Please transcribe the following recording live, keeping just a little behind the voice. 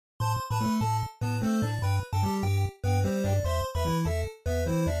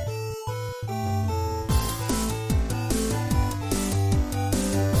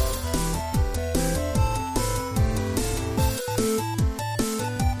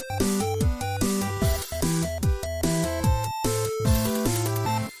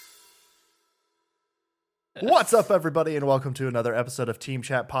What's up, everybody, and welcome to another episode of Team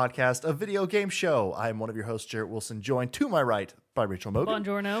Chat Podcast, a video game show. I am one of your hosts, Jarrett Wilson, joined to my right by Rachel Mogan.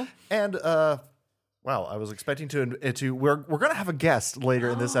 Buongiorno. And, wow, I was expecting we're going to have a guest later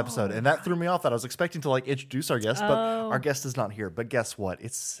in this episode, and that threw me off. That I was expecting to introduce our guest, but our guest is not here. But guess what?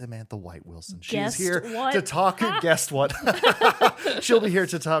 It's Samantha White Wilson. She's here to talk. Guess what? She'll be here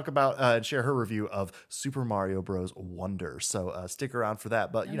to talk about and share her review of Super Mario Bros. Wonder. So stick around for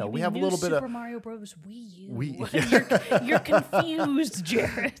that. But we have a little bit of Super Mario Bros. You're confused,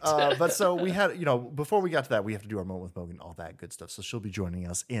 Jarrett. But so we had, before we got to that, we have to do our moment with Mogan, all that good stuff. So she'll be joining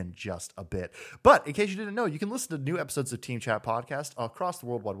us in just a bit. But in case you didn't know, you can listen to new episodes of Team Chat Podcast across the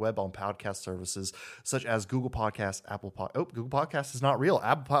World Wide Web on podcast services such as Google Podcasts, Google Podcasts is not real,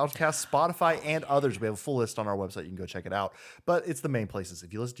 Apple Podcasts, Spotify, and others. We have a full list on our website. You can go check it out. But it's the main places.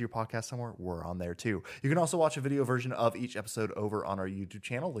 If you listen to your podcast somewhere, we're on there too. You can also watch a video version of each episode over on our YouTube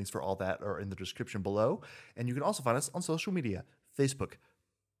channel. Links for all that are in the description below. And you can also find us on social media, Facebook,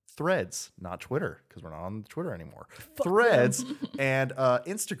 Threads, not Twitter, because we're not on Twitter anymore. Threads and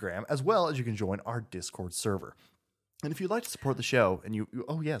Instagram, as well as you can join our Discord server. And if you'd like to support the show, and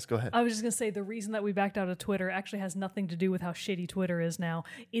oh yes, go ahead. I was just going to say, the reason that we backed out of Twitter actually has nothing to do with how shitty Twitter is now.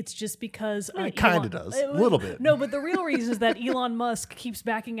 It's just because... it kind of does, a little bit. No, but the real reason is that Elon Musk keeps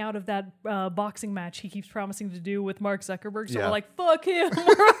backing out of that boxing match he keeps promising to do with Mark Zuckerberg. So we're like, fuck him.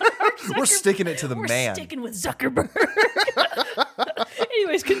 We're sticking it to the man. We're sticking with Zuckerberg.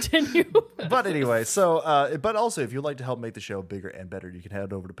 Anyways, continue. But anyway, but also, if you'd like to help make the show bigger and better, you can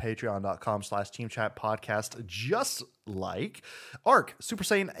head over to patreon.com/teamchatpodcast, just like Ark, Super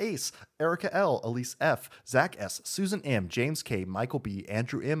Saiyan Ace, Erica L, Elise F, Zach S, Susan M, James K, Michael B,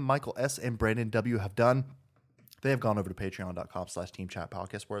 Andrew M, Michael S, and Brandon W have done. They have gone over to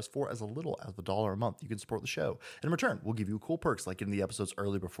patreon.com/teamchatpodcast, whereas for as little as $1 a month, you can support the show. And in return, we'll give you cool perks like getting the episodes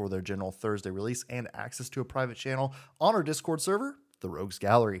early before their general Thursday release and access to a private channel on our Discord server, the Rogues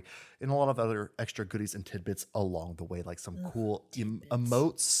Gallery, and a lot of other extra goodies and tidbits along the way, like some cool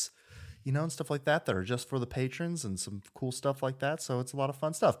emotes, and stuff like that are just for the patrons and some cool stuff like that. So it's a lot of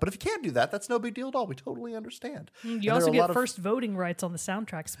fun stuff. But if you can't do that, that's no big deal at all. We totally understand. You also get first voting rights on the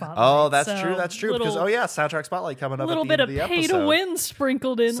soundtrack spotlight. Oh, that's true. That's true. Because soundtrack spotlight coming up. A little bit of pay to win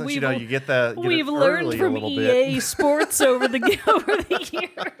sprinkled in. Since, you get the we've learned from EA Sports over the years.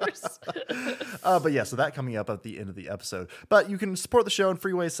 But yeah, so that coming up at the end of the episode. But you can support the show in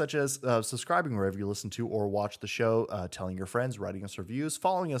free ways such as subscribing wherever you listen to or watch the show, telling your friends, writing us reviews,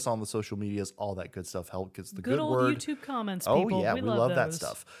 following us on the social medias, all that good stuff helps get the good old word. YouTube comments, people. Oh yeah, we love those. that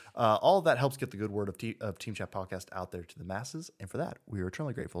stuff. All of that helps get the good word of Team Chat Podcast out there to the masses, and for that, we are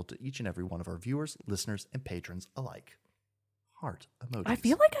eternally grateful to each and every one of our viewers, listeners, and patrons alike. Heart emojis. I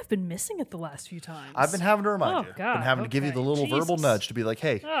feel like I've been missing it the last few times. I've been having to remind you. God, I've been having to give you the little verbal nudge to be like,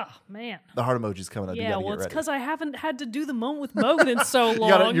 hey, oh man, the heart emoji's coming up. Yeah, well, it's because I haven't had to do the moment with Mogan in so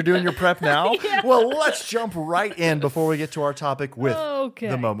long. You're doing your prep now? Yeah. Well, let's jump right in before we get to our topic with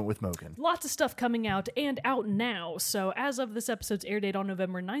the moment with Mogan. Lots of stuff coming out and out now. So as of this episode's air date on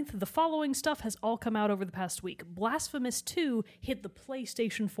November 9th, the following stuff has all come out over the past week. Blasphemous 2 hit the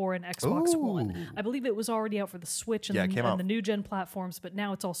PlayStation 4 and Xbox One. I believe it was already out for the Switch and the new gen platforms, but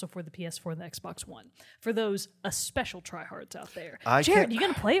now it's also for the PS4 and the Xbox One. For those special tryhards out there. Jared, you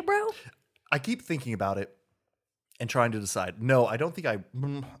gonna play it, bro? I keep thinking about it and trying to decide. No, I don't think I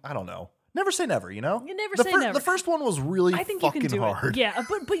don't know. Never say never, You never say never. The first one was really fucking hard. Yeah,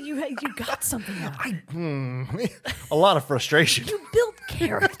 but you got something out. A lot of frustration. You built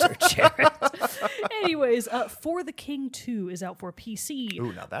character, Jared. Anyways, For the King 2 is out for PC.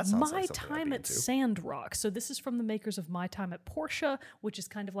 Ooh, now that sounds My Time at Sandrock. So this is from the makers of My Time at Portia, which is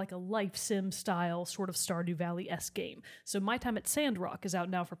kind of like a life sim style sort of Stardew Valley-esque game. So My Time at Sandrock is out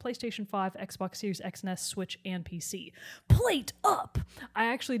now for PlayStation 5, Xbox Series X and S, Switch, and PC. Plate up! I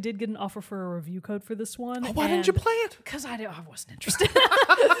actually did get an offer for a review code for this one. Oh, why didn't you play it? Because I wasn't interested.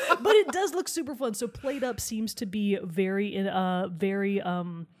 But it does look super fun. So Plate Up seems to be very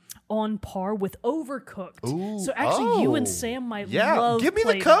on par with Overcooked. Ooh, so actually you and Sam might love give me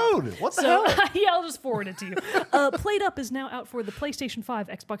Plate the code. Up. What the hell? Yeah, I'll just forward it to you. Plate Up is now out for the PlayStation 5,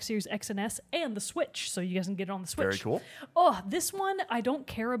 Xbox Series X and S, and the Switch. So you guys can get it on the Switch. Very cool. Oh, this one, I don't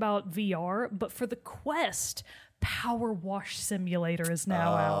care about VR, but for the Quest, Power Wash Simulator is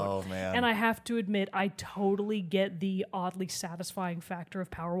now out. Oh, man. And I have to admit, I totally get the oddly satisfying factor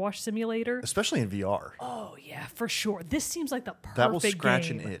of Power Wash Simulator. Especially in VR. Oh, yeah, for sure. This seems like the perfect that will scratch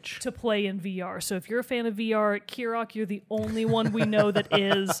game an itch to play in VR. So if you're a fan of VR, Kirok, you're the only one we know that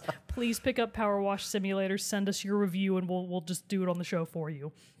is. Please pick up Power Wash Simulator, send us your review, and we'll just do it on the show for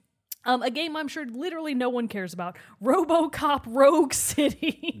you. A game I'm sure literally no one cares about. RoboCop Rogue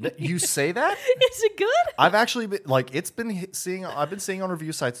City. You say that? Is it good? I've actually been, like, I've been seeing on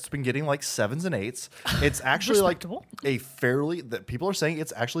review sites, it's been getting like 7s and 8s. It's actually like that people are saying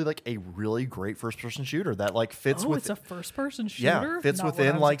it's actually like a really great first person shooter that like fits with. It's a first person shooter. Yeah, fits Not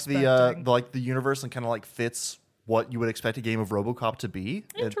within what I was expecting. the universe and kind of like fits what you would expect a game of RoboCop to be.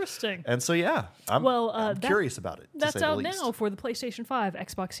 Interesting. And so yeah, I'm curious about it. That's out now for the PlayStation 5,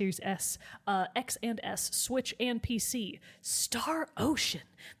 Xbox Series S, X and S, Switch, and PC. Star Ocean,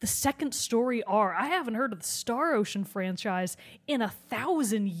 the second story R. I haven't heard of the Star Ocean franchise in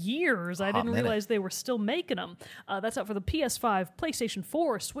 1,000 years. I didn't realize they were still making them. That's out for the PS5, PlayStation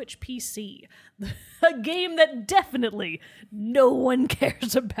 4, Switch, PC. A game that definitely no one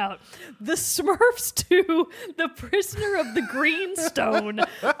cares about. The Smurfs 2, The Prisoner of the Greenstone.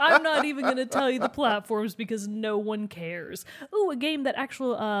 I'm not even going to tell you the platforms because no one cares. Ooh, a game that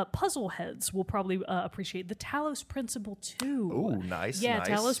actual puzzle heads will probably appreciate. The Talos Principle 2. Ooh, nice. Yeah, nice.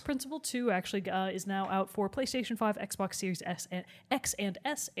 Talos Principle 2 actually is now out for PlayStation 5, Xbox Series X and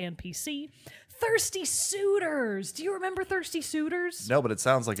S, and PC. Thirsty Suitors. Do you remember Thirsty Suitors? No, but it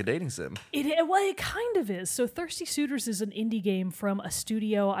sounds like a dating sim. It kind of is. So Thirsty Suitors is an indie game from a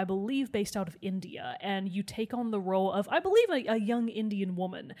studio, I believe, based out of India. And you take on the role of, I believe, a young Indian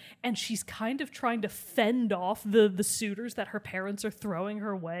woman. And she's kind of trying to fend off the suitors that her parents are throwing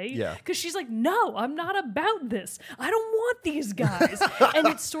her way. Yeah. Because she's like, no, I'm not about this. I don't want these guys. And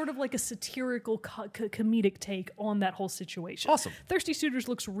it's sort of like a satirical, comedic take on that whole situation. Awesome. Thirsty Suitors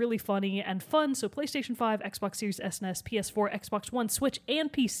looks really funny and fun. So PlayStation 5, Xbox Series S and S, PS4, Xbox One, Switch,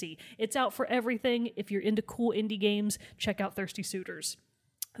 and PC. It's out for everything. If you're into cool indie games, check out Thirsty Suitors.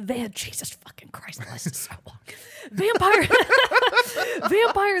 Jesus fucking Christ, the list is so long.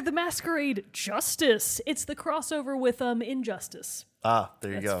 Vampire the Masquerade Justice. It's the crossover with Injustice. Ah,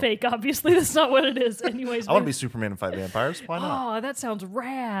 there you go. It's fake, obviously. That's not what it is. Anyways, I want to be Superman and fight vampires. Why not? Oh, that sounds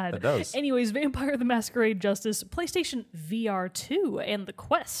rad. It does. Anyways, Vampire the Masquerade Justice, PlayStation VR 2, and The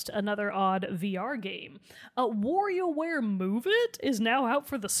Quest, another odd VR game. WarioWare Move It is now out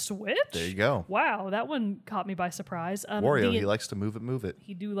for the Switch. There you go. Wow, that one caught me by surprise. Wario, he likes to move it.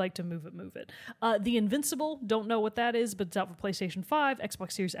 He do like to move it. The Invincible, don't know what that is, but it's out for PlayStation 5,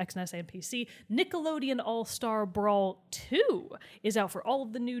 Xbox Series X and S, and PC. Nickelodeon All-Star Brawl 2 is out for all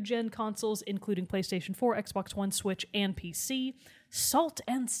of the new-gen consoles, including PlayStation 4, Xbox One, Switch, and PC. Salt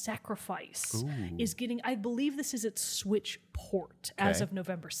and Sacrifice is getting, I believe this is its Switch port as of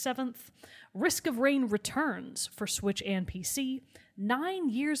November 7th. Risk of Rain returns for Switch and PC. 9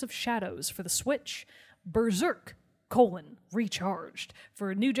 Years of Shadows for the Switch. Berserk: Recharged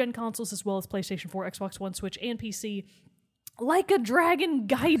for new-gen consoles as well as PlayStation 4, Xbox One, Switch, and PC. Like a Dragon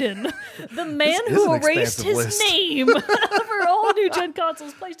Gaiden, the man who erased his name for all new-gen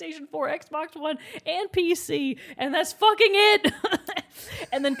consoles, PlayStation 4, Xbox One, and PC, and that's fucking it.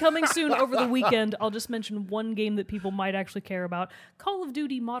 And then coming soon over the weekend, I'll just mention one game that people might actually care about, Call of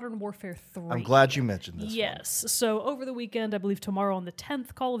Duty Modern Warfare 3. I'm glad you mentioned this. Yes. So over the weekend, I believe tomorrow on the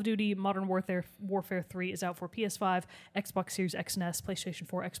 10th, Call of Duty Modern Warfare 3 is out for PS5, Xbox Series X and S, PlayStation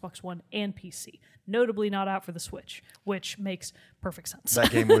 4, Xbox One, and PC. Notably not out for the Switch, which makes perfect sense. That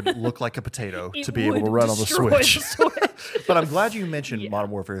game would look like a potato to be able to run on the Switch. But I'm glad you mentioned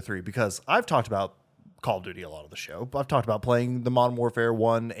Modern Warfare 3 because I've talked about Call of Duty a lot of the show. I've talked about playing the Modern Warfare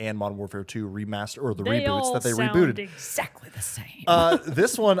 1 and Modern Warfare 2 remaster or the reboots that they rebooted. Exactly the same.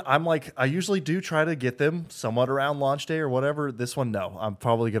 This one, I'm like, I usually do try to get them somewhat around launch day or whatever. This one, no. I'm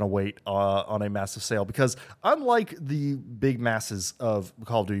probably going to wait on a massive sale because unlike the big masses of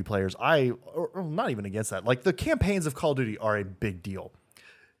Call of Duty players, I'm not even against that. Like the campaigns of Call of Duty are a big deal.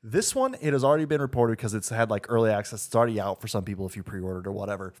 This one, it has already been reported because it's had like early access. It's already out for some people if you pre-ordered or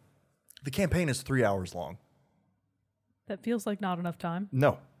whatever. The campaign is 3 hours long. That feels like not enough time.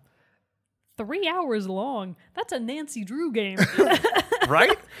 No. 3 hours long. That's a Nancy Drew game.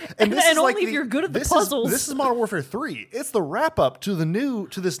 Right? And this is only like if you're good at the puzzles. This is Modern Warfare 3. It's the wrap up to this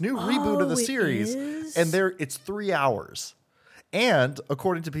new reboot of the series. Is? And it's 3 hours. And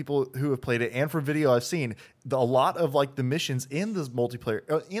according to people who have played it and from video I've seen, a lot of like the missions in this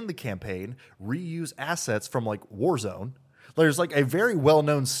multiplayer in the campaign reuse assets from like Warzone. There's like a very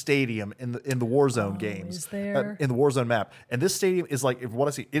well-known stadium in the Warzone games. Is there? In the Warzone map. And this stadium is like, if what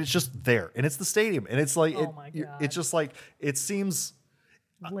I see, it's just there. And it's the stadium. And it's like, Oh my God. it's just like, it seems...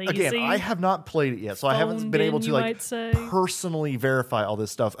 Lazy. Again, I have not played it yet, so I haven't been able to like personally verify all this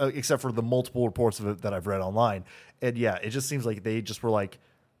stuff, except for the multiple reports of it that I've read online. And yeah, it just seems like they just were like,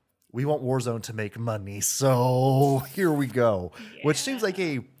 we want Warzone to make money, so here we go. Yeah. Which seems like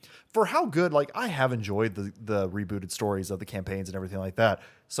a for how good, like I have enjoyed the rebooted stories of the campaigns and everything like that.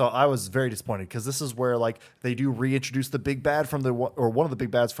 So I was very disappointed because this is where like they do reintroduce the big bad from one of the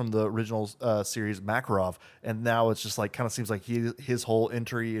big bads from the original series, Makarov, and now it's just like kind of seems like his whole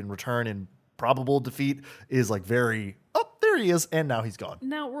entry and return and probable defeat is like very there he is, and now he's gone.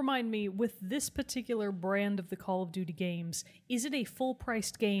 Now, remind me, with this particular brand of the Call of Duty games, is it a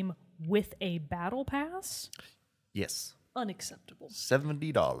full-priced game with a battle pass? Yes. Unacceptable.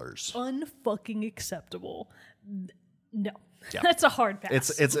 $70. Unfucking acceptable. No. Yeah. That's a hard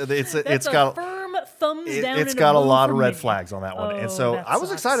pass. It's got firm thumbs down. It's got a lot of red me. flags on that one, and Oh, so that I was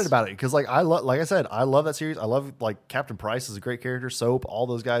sucks. excited about it because, like I said, I love that series. I love like Captain Price is a great character. Soap, all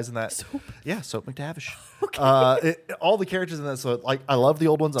those guys in that. Soap? Yeah, Soap McTavish. Okay. All the characters in that. So like I love the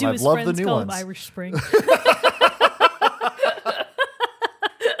old ones, and I've loved the new call ones. him Irish Spring.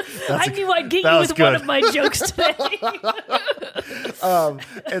 I knew I'd get that you was with good. one of my jokes today.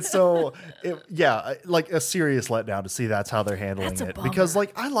 And so, like a serious letdown to see that's how they're handling That's a it. bummer. Because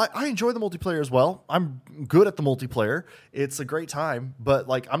like I enjoy the multiplayer as well. I'm good at the multiplayer. It's a great time, but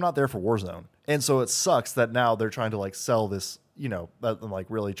like I'm not there for Warzone, and so it sucks that now they're trying to like sell this, and like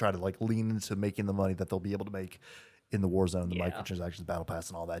really try to like lean into making the money that they'll be able to make in the Warzone, the Yeah. microtransactions, battle pass,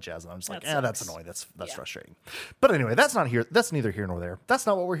 and all that jazz. And I'm just like, That that's sucks. annoying. That's Yeah. frustrating. But anyway, that's neither here nor there. That's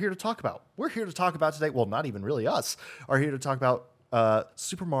not what we're here to talk about. We're here to talk about today. Well, not even really us are here to talk about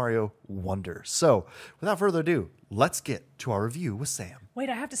Super Mario Wonder. So without further ado, let's get to our review with Sam. Wait,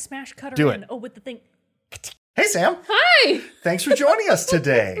 I have to smash cutter Do in. it. Oh, with the thing. Hey, Sam. Hi. Thanks for joining us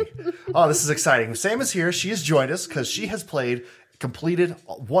today. Oh, this is exciting. Sam is here. She has joined us because she has completed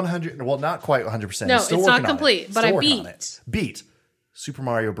 100, well, not quite 100%. No, He's still it's not working on it. complete, but Still I working on beat. it. Beat Super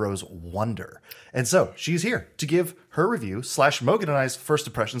Mario Bros. Wonder. And so she's here to give her review / Mogan and I's first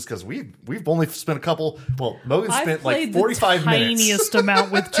impressions because we've only spent a couple. Well, Mogan I spent played like 45 the minutes. tiniest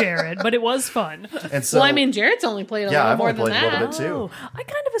amount with Jared, but it was fun. And so, Well, I mean, Jared's only played a Yeah, little I've more only than played a little that. bit too. Oh, I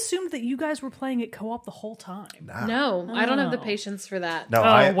kind of assumed that you guys were playing it co-op the whole time. No, I don't have the Oh. patience for that. no, Oh,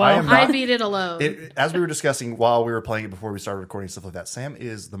 I well, am I not. beat it alone. As we were discussing while we were playing it before we started recording stuff like that, Sam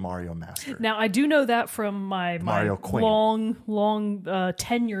is the Mario master. Now, I do know that from my Mario Queen. long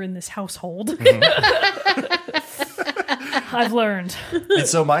tenure in this household. Mm-hmm. I've learned. And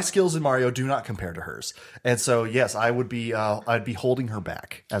so my skills in Mario do not compare to hers. And so yes, I'd be holding her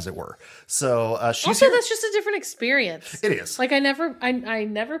back, as it were. So she's also, here. that's just a different experience. It is. Like I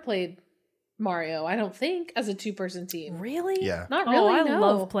never played Mario. I don't think as a 2-person team. Really? Yeah. Not really. I no.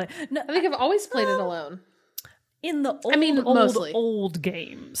 love playing. No, I think I've always played it alone. in the old, I mean, mostly. old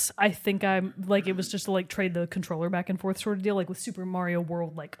games, I think I'm like it was just to like trade the controller back and forth sort of deal, like with Super Mario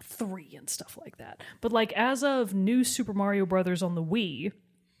World like 3 and stuff like that. But like as of new Super Mario Brothers on the Wii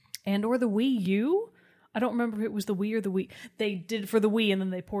and or the Wii U, I don't remember if it was the Wii or the Wii. They did it for the Wii and then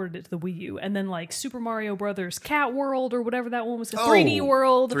they ported it to the Wii U. And then like Super Mario Brothers Cat World or whatever that one was, 3D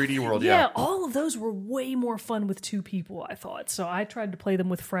World. 3D World, yeah. All of those were way more fun with 2 people, I thought. So I tried to play them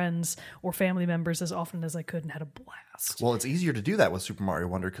with friends or family members as often as I could and had a blast. Well, it's easier to do that with Super Mario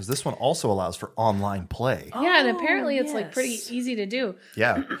Wonder because this one also allows for online play. Yeah, and apparently it's like pretty yes. easy to do.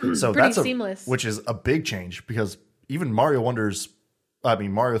 Yeah. So Pretty that's seamless. which is a big change because even Mario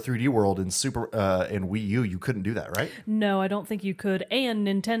 3D World in in Wii U, you couldn't do that, right? No, I don't think you could. And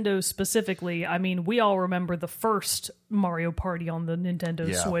Nintendo specifically, I mean, we all remember the first Mario Party on the Nintendo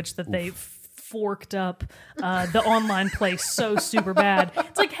Yeah. Switch that they forked up the online play so super bad.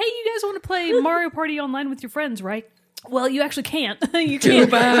 It's like, hey, you guys want to play Mario Party online with your friends, right? Well, you actually can't. You can't.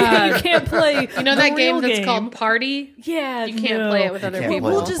 bad. You can't play. You know the that game real that's called Party? Yeah, You can't play it with other can't people.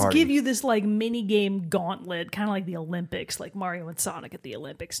 play We'll with just party. give you this like mini game gauntlet, kind of like the Olympics, like Mario and Sonic at the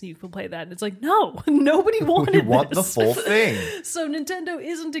Olympics, and you can play that. And it's like, no, nobody wanted You want the this. full thing. So Nintendo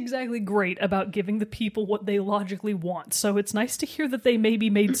isn't exactly great about giving the people what they logically want. So it's nice to hear that they maybe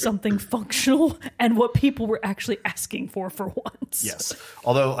made something functional and what people were actually asking for once. Yes.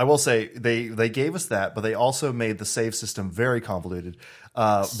 Although I will say they gave us that, but they also made the save system very convoluted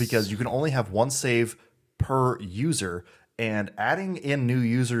because you can only have one save per user, and adding in new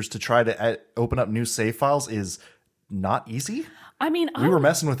users to try to open up new save files is not easy. I mean, We were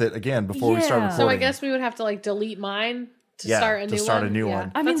messing with it again before we started Yeah. recording. So I guess we would have to like delete mine to Yeah, start a to new start one. a new Yeah.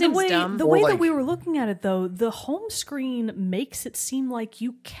 one. I That mean, the seems way dumb. the Or way like- that we were looking at it, though, the home screen makes it seem like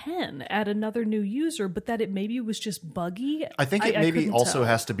you can add another new user, but that it maybe was just buggy. I think it maybe couldn't also tell.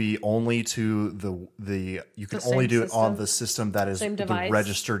 has to be only to the you can The only same do it on system? the system that is Same the device?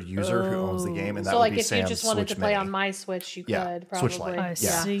 registered user who owns the game, and that So would like be if Sam's you just wanted Switch to play Mini. on my Switch, you Yeah, could probably. Switch Lite. I Yeah,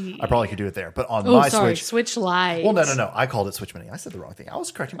 see. I probably could do it there, but on Oh, my sorry, Switch. Switch Lite. Well, no. I called it Switch Mini. I said the wrong thing. I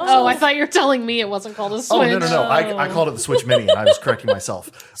was correcting myself. Oh, I thought you were telling me it wasn't called a Switch. Oh, no. I called it the Switch Mini, and I was correcting myself.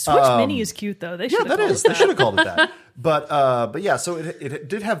 Switch Mini is cute though. They should Yeah, that is. They should have called it that. But yeah, so it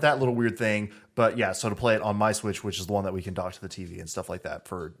did have that little weird thing. But yeah, so to play it on my Switch, which is the one that we can dock to the TV and stuff like that,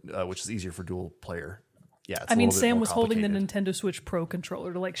 for which is easier for dual player. Yeah, it's I a mean, little bit Sam more was holding the complicated. Nintendo Switch Pro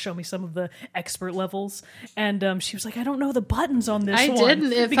controller to like show me some of the expert levels, and she was like, "I don't know the buttons on this I one."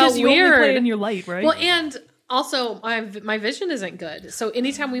 didn't. It because felt you only play weird. it in your light, right? Well, and also my vision isn't good. So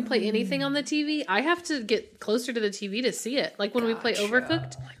anytime we play anything on the TV, I have to get closer to the TV to see it. Like when we play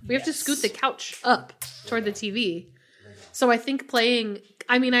Overcooked, we have to scoot the couch up toward the TV. So I think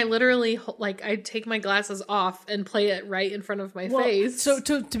I literally like I take my glasses off and play it right in front of my face. So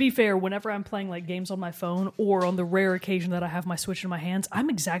to be fair, whenever I'm playing like games on my phone or on the rare occasion that I have my Switch in my hands, I'm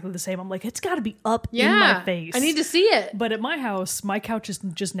exactly the same. I'm like, it's got to be up in my face. I need to see it. But at my house, my couch is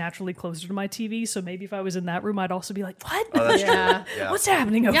just naturally closer to my TV, so maybe if I was in that room, I'd also be like, "What? Yeah. What's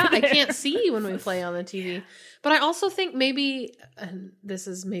happening over Yeah, there?" I can't see when we play on the TV. But I also think maybe, and this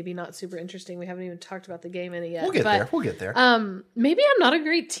is maybe not super interesting. We haven't even talked about the game any yet. We'll get but, there. We'll get there. Maybe I'm not a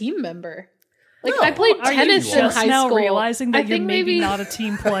great team member. Like No. I played Are you tennis in just high now school. realizing I that you're think maybe not a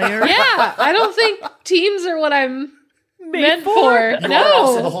team player? Yeah, I don't think teams are what I'm meant for. You are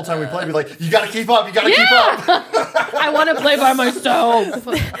also the No, whole time we play, be like, you got to keep up. You got to keep up. I want to play by myself.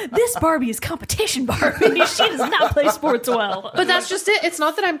 This Barbie is competition Barbie. She does not play sports well. But that's just it. It's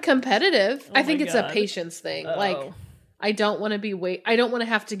not that I'm competitive. I think my it's a God. patience thing. Like I don't want to be I don't want to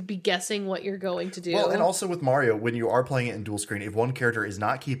have to be guessing what you're going to do. Well, and also with Mario, when you are playing it in dual screen, if one character is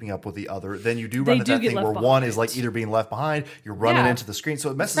not keeping up with the other, then you do run into do that get thing left where one is behind. like either being left behind, you're running Yeah. into the screen,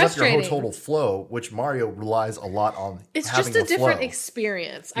 so it messes up your whole Frustrating. total flow, which Mario relies a lot on. It's having just a different flow.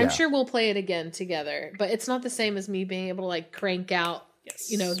 experience. Yeah. I'm sure we'll play it again together, but it's not the same as me being able to like crank out,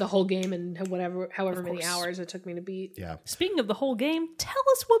 the whole game in however many hours it took me to beat. Yeah. Speaking of the whole game, tell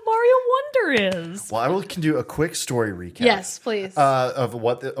us what Mario Wonder is. Well, can do a quick story recap. Yes, please. Of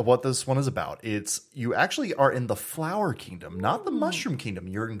what this one is about. It's you actually are in the Flower Kingdom, not the Mushroom Kingdom.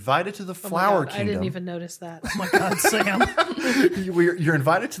 You're invited to the Oh my Flower God, Kingdom. I didn't even notice that. Oh my God, Sam. You're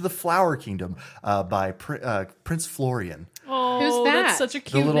invited to the Flower Kingdom by Prince Florian, Oh, Who's that? that's such a the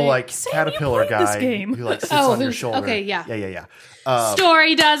cute little name. like Sam, caterpillar you played guy this game. who like sits Oh, on your who's- shoulder. okay, yeah. yeah.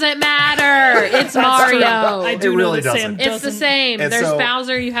 Story doesn't matter. It's Mario. I do It know really that Sam doesn't. It's the doesn't. same. And There's so-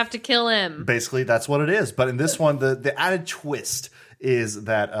 Bowser. You have to kill him. Basically, that's what it is. But in this one, the added twist is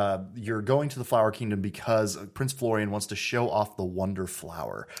that you're going to the Flower Kingdom because Prince Florian wants to show off the Wonder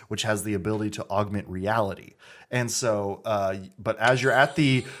Flower, which has the ability to augment reality. And so, but as you're at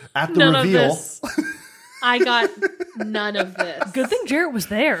the None of reveal, this. I got none of this. Good thing Jarrett was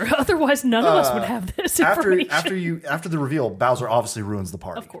there. Otherwise, none of us would have this information. after the reveal, Bowser obviously ruins the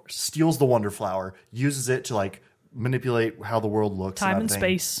party. Of course. Steals the Wonder Flower, uses it to like manipulate how the world looks. Time and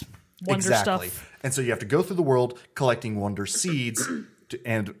everything. space, wonder Exactly. stuff. And so you have to go through the world collecting Wonder Seeds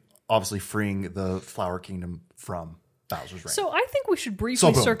and obviously freeing the Flower Kingdom from Bowser's reign. So I think we should briefly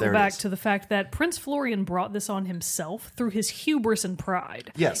So boom, circle there it back is. to the fact that Prince Florian brought this on himself through his hubris and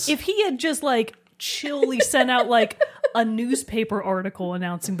pride. Yes. If he had just like chillly sent out like a newspaper article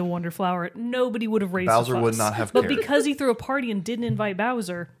announcing the Wonder Flower, nobody would have raised Bowser a fuss. would not have But cared. because he threw a party and didn't invite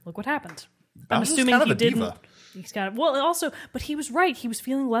Bowser, look what happened. I'm Bowser's assuming kind of he a diva. didn't. He's got well, also, but he was right. He was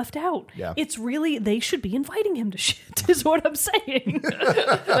feeling left out. Yeah. It's really they should be inviting him to shit. Is what I'm saying.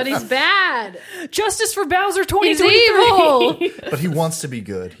 But he's bad. Justice for Bowser He's 2023. evil. But he wants to be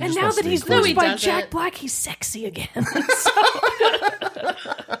good. He And just now wants that to be he's included. voiced by doesn't. Jack Black, he's sexy again.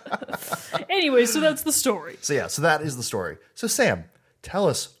 Anyway, so that's the story. So yeah, so that is the story. So Sam, tell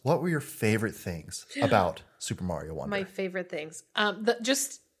us, what were your favorite things about Super Mario Wonder? My favorite things.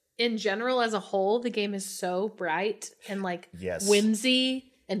 Just in general as a whole, the game is so bright and like Yes. whimsy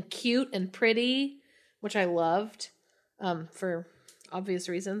and cute and pretty, which I loved for obvious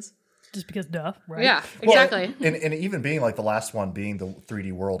reasons. Just because, duh, right? Yeah, Well, exactly. and even being like the last one being the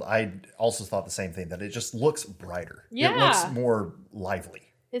 3D world, I also thought the same thing, that it just looks brighter. It Yeah. looks more lively.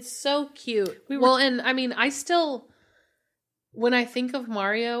 It's so cute. Well, and I mean, when I think of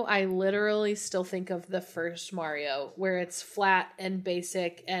Mario, I literally still think of the first Mario, where it's flat and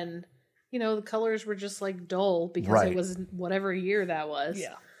basic, and the colors were just like dull because Right. it was whatever year that was.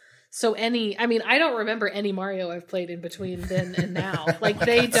 Yeah. So I don't remember any Mario I've played in between then and now. Like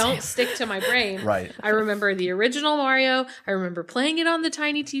they don't stick to my brain. Right. I remember the original Mario. I remember playing it on the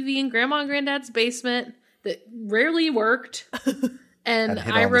tiny TV in Grandma and Granddad's basement that rarely worked. And Had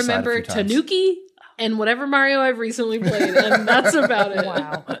hit I on the side a remember few times. Tanuki and whatever Mario I've recently played, and that's about it.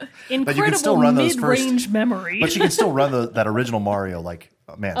 Wow. But you can Incredible still run those mid-range memory. But you can still run that original Mario like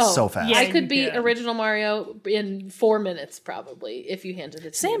man, so fast. yeah. I could you be can. original Mario in 4 minutes probably if you handed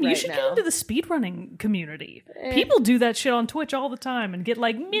it to Sam, me you right should now. get into the speedrunning community. People do that shit on Twitch all the time and get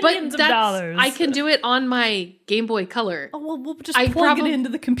like millions but of that's, dollars. I can do it on my Game Boy Color. Oh, well, we'll just I plug it probab- into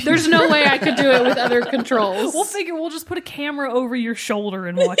the computer. There's no way I could do it with other controls. We'll just put a camera over your shoulder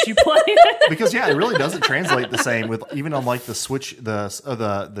and watch you play. Because it really doesn't translate the same with even on like the Switch,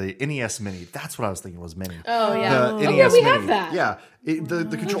 the NES Mini. That's what I was thinking was Mini. Oh, yeah. The Oh, NES yeah, we Mini. have that. Yeah,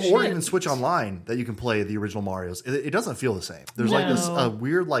 the control, or even Switch Online that you can play the original Mario's. It doesn't feel the same. There's like this No.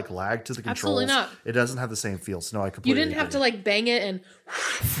 weird like lag to the controls. Absolutely not. It doesn't have the same feel. So no, I You completely. didn't have to agree. like bang it and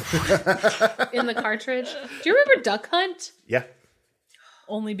in the cartridge. Do you remember Duck Hunt? Yeah.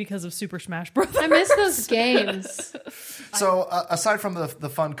 Only because of Super Smash Bros. I miss those games. So aside from the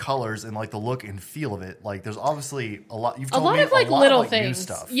fun colors and like the look and feel of it, like there's obviously a lot. You've A told lot me of like a lot little of, like, new things.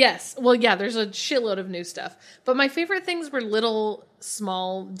 stuff. Yes. Well, yeah, there's a shitload of new stuff. But my favorite things were little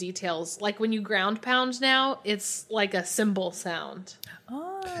small details. Like when you ground pound now, it's like a cymbal sound.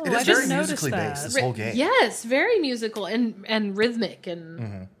 Oh, It I is very didn't notice musically that. based. This whole game. Yes, very musical and rhythmic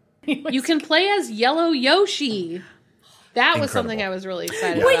and Mm-hmm. you can play as Yellow Yoshi. That was Incredible. something I was really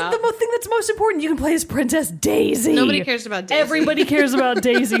excited Wait, about. the thing that's most important, you can play as Princess Daisy. Nobody cares about Daisy. Everybody cares about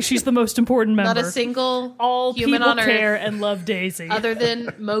Daisy. She's the most important member. Not a single All human people on Earth care and love Daisy. other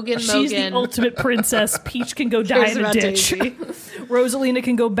than Mogan She's the Mogan. ultimate princess. Peach can go die Cares in a about ditch. Daisy. Rosalina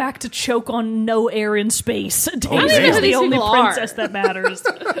can go back to choke on no air in space. damn. Daisy's Who the these only people are. princess that matters.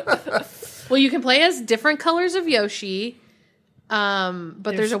 Well, you can play as different colors of Yoshi.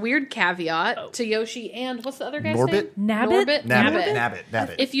 But there's a weird caveat to Yoshi and what's the other guy's Norbit? name? Nabbit?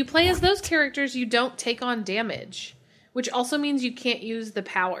 Nabbit. If you play as those characters, you don't take on damage, which also means you can't use the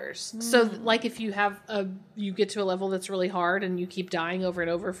powers. So, like, if you have you get to a level that's really hard and you keep dying over and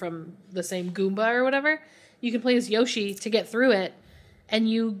over from the same Goomba or whatever, you can play as Yoshi to get through it, and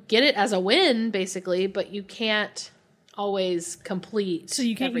you get it as a win, basically, but you can't always complete. So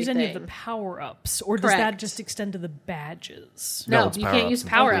you can't use any of the everything. power-ups, or does that Correct. just extend to the badges? No, No, it's you power-ups can't use and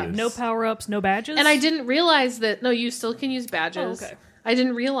power W's. ups. No power-ups, no badges? And I didn't realize that. No, you still can use badges. Oh, okay. I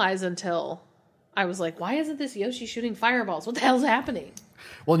didn't realize until I was like, "Why isn't this Yoshi shooting fireballs? What the hell's happening?"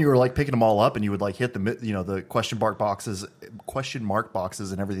 Well, and you were like picking them all up, and you would like hit the question mark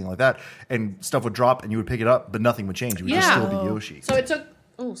boxes, and everything like that, and stuff would drop, and you would pick it up, but nothing would change. It would just Yeah. still be Yoshi. So it took.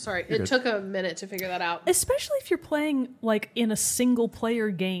 Oh, sorry. It good. took a minute to figure that out. Especially if you're playing like in a single player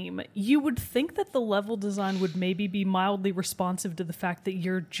game, you would think that the level design would maybe be mildly responsive to the fact that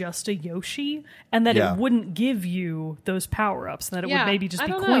you're just a Yoshi and that Yeah. it wouldn't give you those power-ups, and that it Yeah, would maybe just I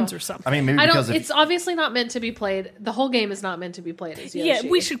be don't coins know. or something. I mean, maybe I because don't. if, It's obviously not meant to be played. The whole game is not meant to be played as Yoshi. Yeah,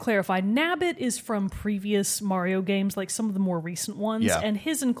 we should clarify. Nabbit is from previous Mario games, like some of the more recent ones, Yeah. and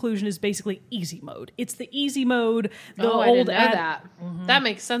his inclusion is basically easy mode. It's the easy mode. The Oh, I old didn't know ad- that. That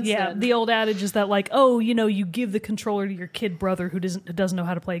makes sense. Yeah, then. the old adage is that like, oh, you give the controller to your kid brother who doesn't know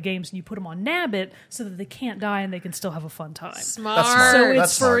how to play games, and you put them on Nabbit so that they can't die and they can still have a fun time. smart. That's smart. So That's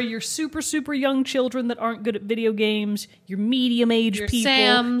it's for smart. your super young children that aren't good at video games, your medium age Your people,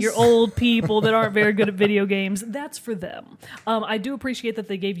 Sams. your old people that aren't very good at video games. That's for them. I do appreciate that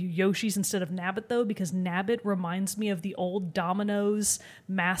they gave you Yoshis instead of Nabbit though, because Nabbit reminds me of the old Domino's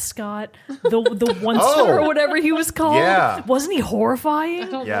mascot, the Onester Oh. or whatever he was called. Yeah. Wasn't he horrifying? I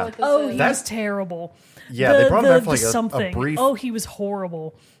don't Yeah. know what this Oh, is. he That- was terrible. Yeah, they brought him back for like the a something. brief. Oh, he was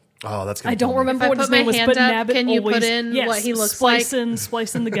horrible. Oh, that's gonna I don't kill me. remember If I what put his my name was, hand but up, Nabbit can you put always, in yes, what he looks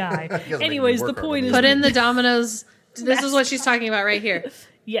splicing the guy. make me Anyways, work the on point it. is, Put in the Domino's. This is what she's talking about right here.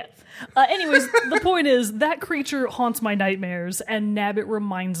 yeah. Anyways, the point is that creature haunts my nightmares, and Nabbit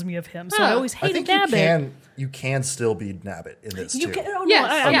reminds me of him. So I Huh. always I hated think Nabbit. you can still be Nabbit in this You too. can, oh,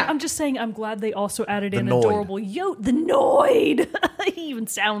 Yes, no, yeah. I'm just saying I'm glad they also added in Noid. adorable the Noid. He even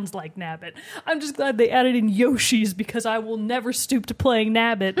sounds like Nabbit. I'm just glad they added in Yoshis because I will never stoop to playing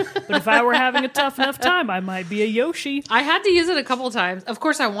Nabbit. But if I were having a tough enough time, I might be a Yoshi. I had to use it a couple times. Of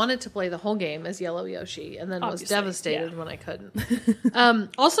course, I wanted to play the whole game as Yellow Yoshi, and then Obviously, was devastated yeah. when I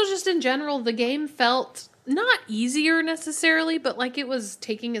couldn't. Also, just in general, the game felt not easier necessarily, but like it was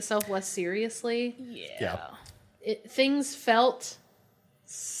taking itself less seriously. Yeah. Things felt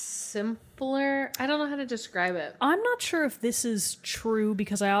simpler. I don't know how to describe it. I'm not sure if this is true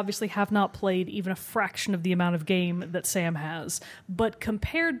because I obviously have not played even a fraction of the amount of game that Sam has. But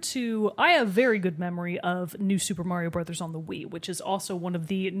compared to, I have very good memory of New Super Mario Bros. On the Wii, which is also one of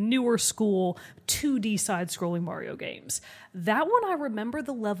the newer school 2D side-scrolling Mario games. That one, I remember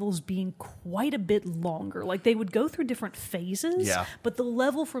the levels being quite a bit longer. Like they would go through different phases, Yeah. but the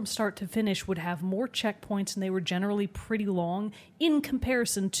level from start to finish would have more checkpoints and they were generally pretty long in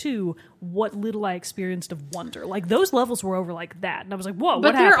comparison to what little I experienced of wonder. Like those levels were over like that, and I was like, "Whoa!" But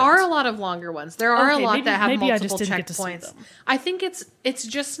what there happened? are a lot of longer ones. There are Okay, a lot maybe- that have maybe I just multiple didn't get to see checkpoints. them. I think it's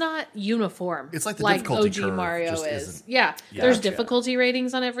just not uniform. It's like the difficulty OG curve Mario just is. isn't- Yeah, Yeah. there's Gotcha. difficulty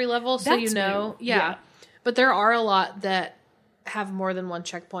ratings on every level, so you That's know. new. Yeah. Yeah. But there are a lot that have more than one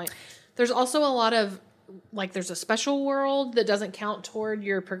checkpoint. There's also a lot of like there's a special world that doesn't count toward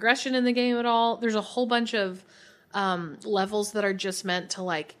your progression in the game at all. There's a whole bunch of levels that are just meant to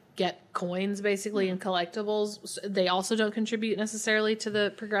like get coins basically and collectibles. They also don't contribute necessarily to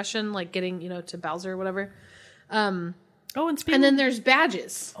the progression, like getting, to Bowser or whatever. Oh, and speaking And then there's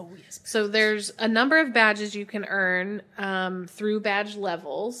badges. oh yes, So there's a number of badges you can earn through badge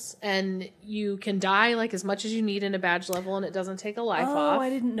levels, and you can die like as much as you need in a badge level, and it doesn't take a life oh, off. I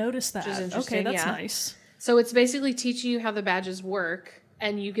didn't notice that. is Okay, interesting, that's yeah. nice. So it's basically teaching you how the badges work,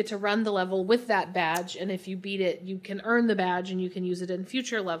 and you get to run the level with that badge, and if you beat it, you can earn the badge, and you can use it in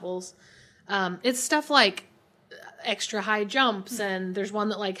future levels. It's stuff like extra high jumps, and there's one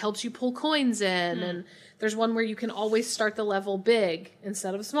that like helps you pull coins in, and there's one where you can always start the level big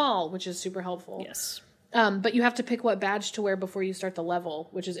instead of small, which is super helpful. Yes. But you have to pick what badge to wear before you start the level,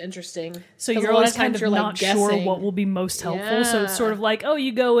 which is interesting. So 'Cause you're a lot always kind times of you're, like, not sure guessing. what will be most helpful. So it's sort of like, oh,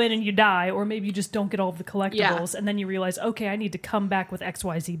 you go in and you die, or maybe you just don't get all of the collectibles, and then you realize, okay, I need to come back with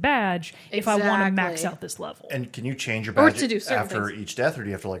XYZ badge if I want to max Exactly. out this level. And can you change your Or badge to do certain after things. each death, or do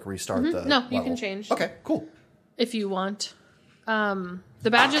you have to like restart the No, you level? can change. Okay, cool. if you want. The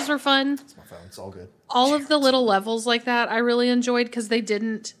badges were fun. It's my phone. It's all good. All of the little levels like that I really enjoyed because they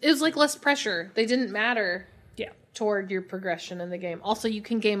didn't, it was like less pressure. They didn't matter Yeah. toward your progression in the game. Also, you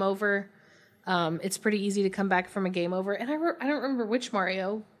can game over. It's pretty easy to come back from a game over. And I don't remember which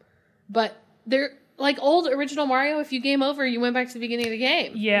Mario, but they're like old original Mario. If you game over, you went back to the beginning of the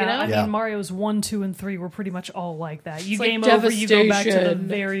game. Yeah, you know? I Yeah. mean, Mario's 1, 2, and 3 were pretty much all like that. You like game over, you go back to the devastation.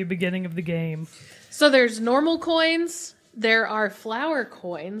 very beginning of the game. So there's normal coins. There are flower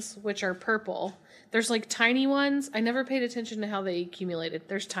coins, which are purple. There's like tiny ones. I never paid attention to how they accumulated.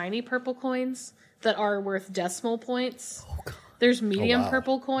 There's tiny purple coins that are worth decimal points. There's medium wow.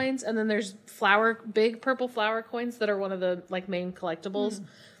 purple coins, and then there's big purple flower coins that are one of the like main collectibles.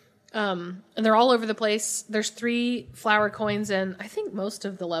 And they're all over the place. There's 3 flower coins in I think most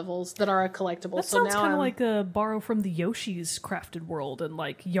of the levels that are a collectible. That so sounds now kind of I'm like a borrow from the Yoshi's Crafted World and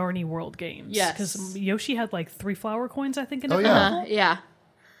like Yarny World games. Yes. Because Yoshi had like 3 flower coins, I think, in Oh, a yeah. level. yeah.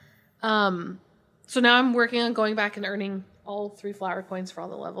 So now I'm working on going back and earning all 3 flower coins for all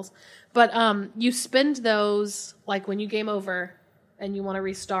the levels. But you spend those like when you game over and you want to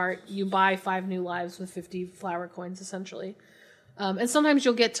restart, you buy 5 new lives with 50 flower coins essentially. And sometimes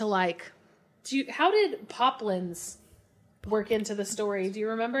you'll get to like how did Poplins work into the story? Do you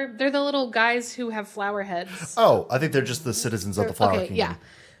remember? They're the little guys who have flower heads. Oh, I think they're just the citizens of the Flower Kingdom.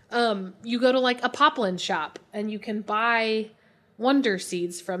 Yeah. You go to like a poplin shop and you can buy wonder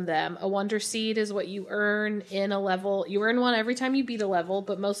seeds from them. A wonder seed is what you earn in a level. You earn one every time you beat a level,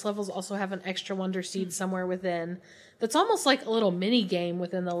 but most levels also have an extra wonder seed somewhere within. That's almost like a little mini game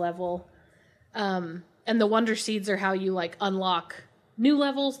within the level. And the wonder seeds are how you like unlock new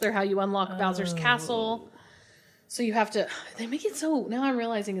levels. They're how you unlock Bowser's Castle. So you have to. They make it so. Now I'm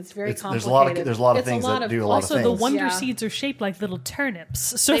realizing it's very There's complicated. a lot of It's things that do a lot of Also, things. the wonder Yeah. seeds are shaped like little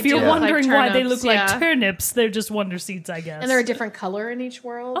turnips. So They if you're do look like wondering why they turnips, look yeah. like turnips, they're just wonder seeds, I guess. And they're a different color in each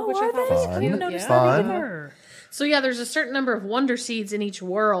world. Oh, which are I thought they? was I Fun. didn't cute. notice Yeah. Fun. that either. So yeah, there's a certain number of wonder seeds in each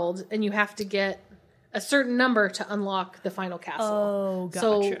world, and you have to get a certain number to unlock the final castle. Oh,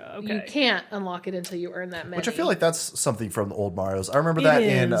 So gotcha. Okay. you can't unlock it until you earn that many. Which I feel like that's something from the old Mario's. I remember It that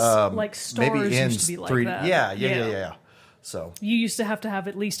in is. Like maybe stars in used to be like 3D. that. Yeah. Yeah. So You used to have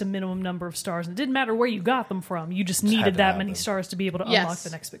at least a minimum number of stars. And it didn't matter where you got them from. You just needed to that have many them. stars to be able to Yes. unlock the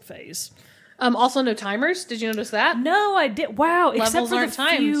next big phase. also no timers. Did you notice that? No, I did. Wow, except Levels for the aren't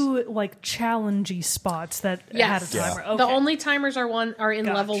timed. few like challengey spots that Yes. had a timer. Okay. The only timers are in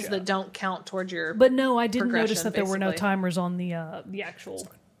Gotcha. levels that don't count towards your. But no, I didn't notice progression, that there were no basically. timers on the actual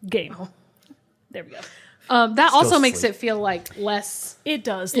game. There we go. that also makes sleep. it feel like less It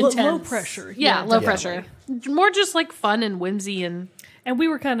does. intense. Low pressure. Yeah, low definitely. pressure. More just like fun and whimsy and. And we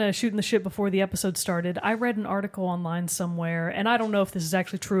were kind of shooting the shit before the episode started. I read an article online somewhere, and I don't know if this is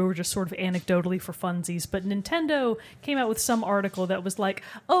actually true or just sort of anecdotally for funsies, but Nintendo came out with some article that was like,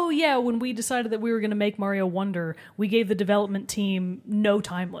 oh yeah, when we decided that we were going to make Mario Wonder, we gave the development team no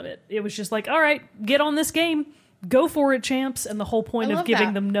time limit. It was just like, all right, get on this game. go for it, champs. And the whole point I of love giving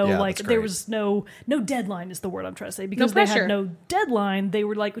that. them no, Yeah, like, that's there great. was no deadline is the word I'm trying to say. Because they pressure. had no deadline, they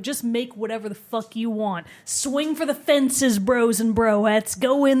were like, just make whatever the fuck you want. Swing for the fences, bros and broettes.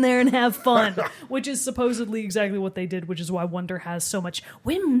 Go in there and have fun. Which is supposedly exactly what they did, which is why Wonder has so much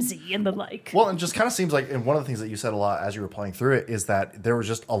whimsy and the like. Well, it just kind of seems like, and one of the things that you said a lot as you were playing through it is that there was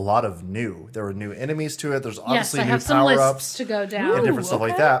just a lot of new. There were new enemies to it. There's Yes, obviously I new have some power lists ups to go and down. different stuff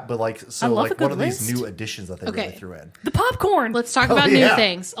like okay. that. But like, I so love a like, good what are these list. new additions that they Okay. really threw in? The popcorn. Let's talk about new yeah.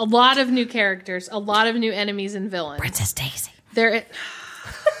 things. A lot of new characters, a lot of new enemies and villains. Princess Daisy. There,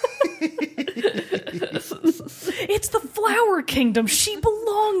 It's the flower kingdom. She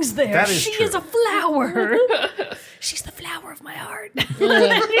belongs there. That is she true. is a flower. She's the flower of my heart.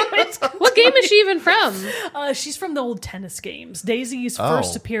 what game is she even from? She's from the old tennis games. Daisy's Oh,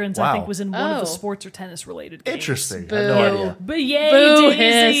 first appearance, I wow. think, was in one of the Oh. sports or tennis related games. Interesting. I had no idea. But yay, Boo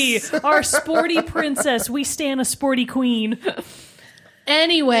Daisy, hiss. our sporty princess. We stand a sporty queen.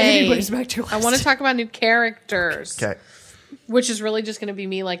 Anyway, Anyways, back to your I list. want to talk about new characters. Okay. Which is really just going to be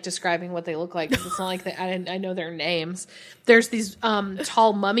me like describing what they look like. 'Cause it's not like I know their names. There's these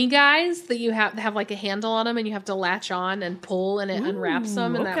tall mummy guys that you have like a handle on them, and you have to latch on and pull, and it unwraps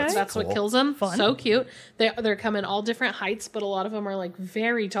them, and okay. that's what Cool. kills them. Fun. So cute. They're come in all different heights, but a lot of them are like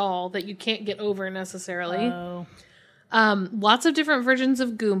very tall that you can't get over necessarily. Oh. Lots of different versions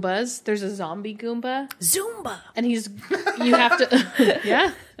of Goombas. There's a zombie Goomba. Zumba. And you have to,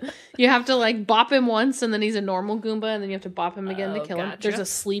 yeah, you have to like bop him once, and then he's a normal Goomba, and then you have to bop him again to kill him. gotcha. There's a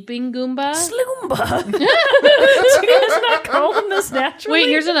sleeping Goomba. Sloomba. Do you guys not call them this naturally? Wait,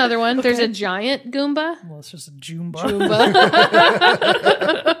 here's another one. There's a giant Goomba. Well, it's just a Jumba. Goomba.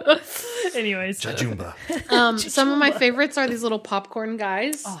 Anyways. Jajumba. Some of my favorites are these little popcorn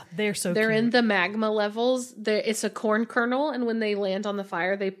guys. Oh, they're so They're cute. in the magma levels. It's a corn kernel, and when they land on the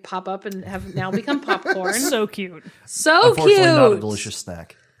fire, they pop up and have now become popcorn. So cute. So Unfortunately, cute. not a delicious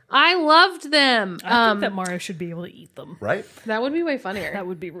snack, I loved them. I think that Mario should be able to eat them. right? That would be way funnier. That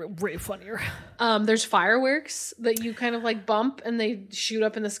would be way funnier. There's fireworks that you kind of like bump, and they shoot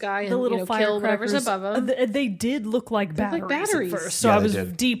up in the sky and The little kill whatever's firecrackers, above them. they did look like batteries, like batteries. at first, so Yeah, I they was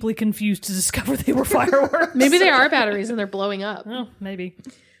did. deeply confused to discover they were fireworks. Maybe they are batteries and they're blowing up. Oh, maybe.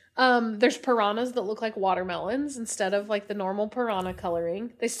 There's piranhas that look like watermelons instead of like the normal piranha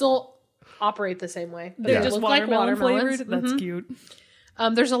coloring. They still operate the same way, but They're they just look like watermelon watermelons. flavored. That's cute.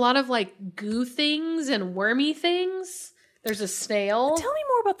 There's a lot of like goo things and wormy things. There's a snail. Tell me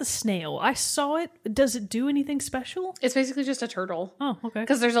more about the snail. I saw it. Does it do anything special? It's basically just a turtle. Oh, okay.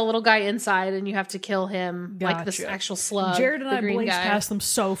 Because there's a little guy inside, and you have to kill him, like this Gotcha. actual slug. Jared and the I green blazed guy. past them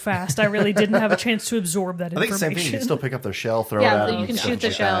so fast. I really didn't have a chance to absorb that I think information. the same thing. You can still pick up their shell, throw it Yeah, at you them, can stuff shoot the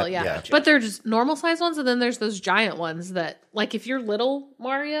like shell. that. Yeah, but there's normal size ones, and then there's those giant ones that, like, if you're little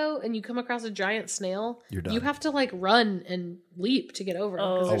Mario and you come across a giant snail, You're done. you have to like run and leap to get over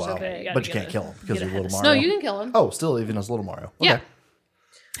them because Oh, they're wow. so big. gotta But you get can't it. kill them because Get you're ahead little of Mario. No, you can kill them. Oh, still even as little Mario. Okay. Yeah.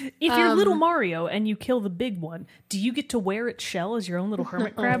 If you're little Mario and you kill the big one, do you get to wear its shell as your own little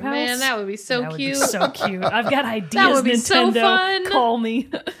hermit crab house? Man, that would be so That would cute. be so cute. I've got ideas, would be so Nintendo. fun. Call me.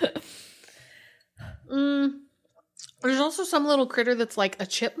 There's also some little critter that's like a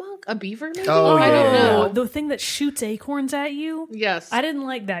chipmunk, a beaver, maybe. Oh, I don't yeah. know. The thing that shoots acorns at you? Yes, I didn't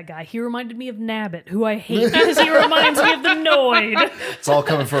like that guy. He reminded me of Nabbit, who I hate because he reminds me of the Noid. It's all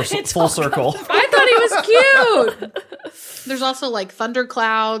coming for a full circle. I thought he was cute. There's also like thunder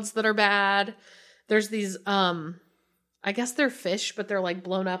clouds that are bad. There's these I guess they're fish, but they're like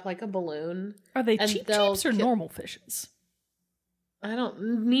blown up like a balloon. Are they And cheap they'll cheeps or kill- normal fishes? I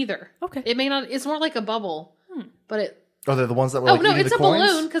don't neither. Okay. It may not it's more like a bubble. But it Oh, they're the ones that were Oh like no, eating it's the a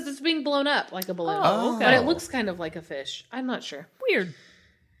coins? balloon because it's being blown up like a balloon. Oh, okay. But it looks kind of like a fish. I'm not sure. Weird.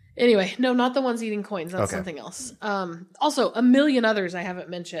 Anyway, no, not the ones eating coins. That's Okay. something else. Also, a million others I haven't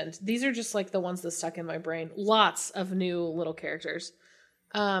mentioned. These are just like the ones that stuck in my brain. Lots of new little characters.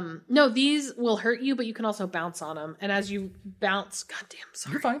 No, these will hurt you, but you can also bounce on them. And as you bounce, goddamn,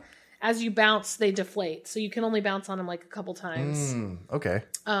 sorry. You're fine. As you bounce, they deflate. So you can only bounce on them like a couple times. Okay.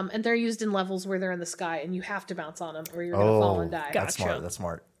 And they're used in levels where they're in the sky, and you have to bounce on them, or you're gonna fall and die. That's Gotcha. smart. That's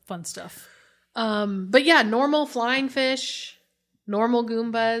smart. Fun stuff. But yeah, normal flying fish, normal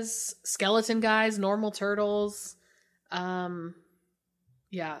Goombas, skeleton guys, normal turtles.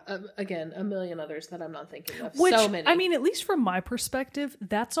 Yeah, again, a million others that I'm not thinking of. Which, so many. I mean, at least from my perspective,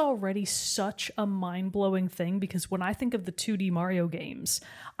 that's already such a mind-blowing thing, because when I think of the 2D Mario games,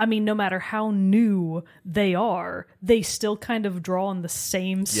 I mean, no matter how new they are, they still kind of draw on the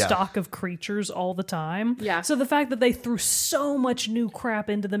same stock of creatures all the time. Yeah. So the fact that they threw so much new crap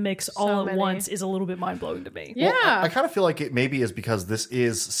into the mix all at many. once is a little bit mind-blowing to me. yeah. Well, I kind of feel like it maybe is because this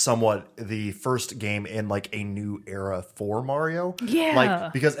is somewhat the first game in like a new era for Mario. Yeah. Like,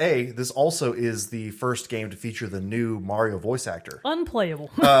 because this also is the first game to feature the new Mario voice actor.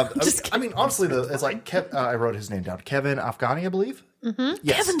 Unplayable. I mean, honestly, it's like I wrote his name down. Kevin Afghani, I believe. Mm-hmm.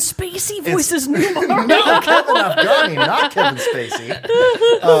 Yes. Kevin Spacey voices new Mario. No, Kevin Afghani, not Kevin Spacey.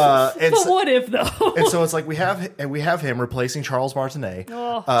 But what if, though? And so it's like we have him replacing Charles Martinet,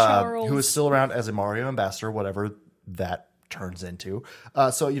 Charles. who is still around as a Mario ambassador, whatever that turns into.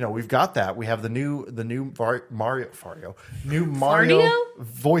 So we've got that. We have the new Mario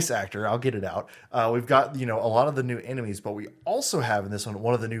voice actor. I'll get it out. We've got a lot of the new enemies, but we also have in this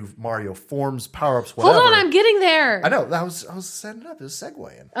one of the new Mario forms, power ups. Whatever. Hold on, I'm getting there. I know I was setting it up. It was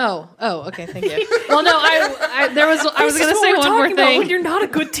segueing. Oh, okay, thank you. Well, no, I was going to say one more thing. When you're not a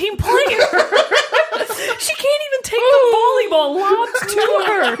good team player. She can't even take the volleyball lobbed to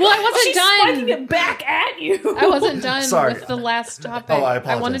her. Well, I wasn't She's done. spiking it back at you. I wasn't done Sorry. with the last topic. Oh, I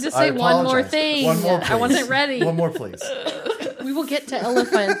apologize. wanted to I say one more apologize. thing. One more, I please. wasn't ready. One more, please. We will get to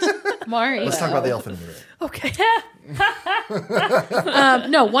Elephant Mario. Let's talk about the elephant in the room. Okay.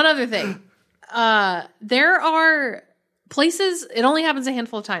 No, one other thing. There are places, it only happens a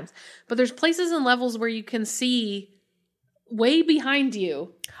handful of times, but there's places and levels where you can see way behind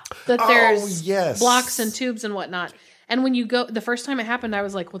you that there's yes. blocks and tubes and whatnot. And when you go, the first time it happened, I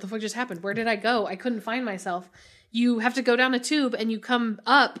was like, what the fuck just happened? Where did I go? I couldn't find myself. You have to go down a tube and you come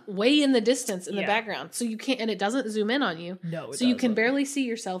up way in the distance in the background. So you can't, and it doesn't zoom in on you. No, so you can barely see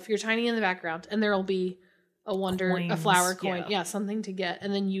yourself. You're tiny in the background and there'll be a Coins, flower coin. yeah. Yeah, something to get.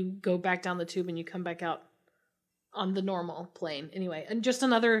 And then you go back down the tube and you come back out on the normal plane. Anyway, and just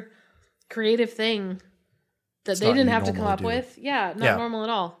another creative thing that they not didn't have to come normal up to do. with. Yeah, not Yeah. normal at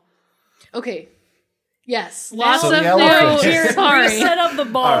all. Okay. Yes, Now lots So of the elephant- new. Here, Sorry, set up the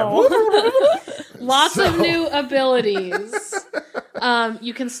ball. lots of new abilities.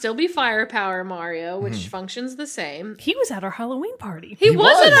 You can still be firepower Mario, which functions the same. He was at our Halloween party. He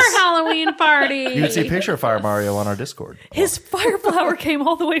was at was. our Halloween party. You can see a picture of Fire Mario on our Discord. His fire flower came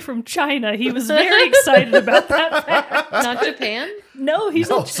all the way from China. He was very excited about that fact. Not Japan. No, he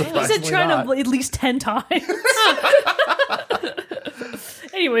No, said surprisingly China not. at least 10 times.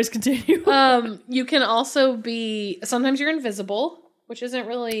 Anyways, continue. You can also be. Sometimes you're invisible, which isn't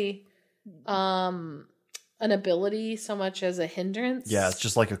really an ability so much as a hindrance. Yeah, it's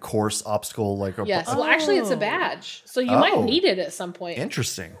just like a course obstacle. Like a, Yes. Well, actually, it's a badge, so you might need it at some point.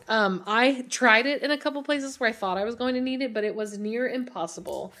 Interesting. I tried it in a couple places where I thought I was going to need it, but it was near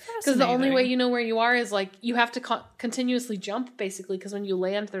impossible. Because the only way you know where you are is like you have to continuously jump, basically. Because when you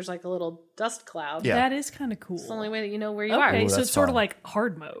land, there's like a little dust cloud. Yeah. That is kind of cool. It's the only way that you know where you Okay, are. so that's it's sort of fun. like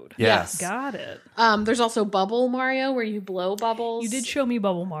hard mode. Yes. Got it. There's also Bubble Mario, where you blow bubbles. You did show me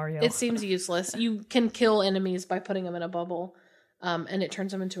Bubble Mario. It seems useless. You can kill enemies by putting them in a bubble, and it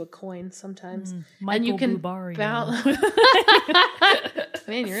turns them into a coin sometimes. Michael and you can Bublé.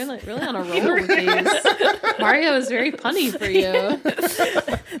 Man, you're really on a roll with these. Mario is very punny for you.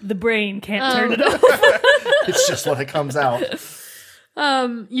 The brain can't turn it off. It's just when it comes out.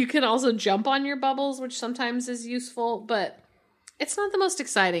 You can also jump on your bubbles, which sometimes is useful, but it's not the most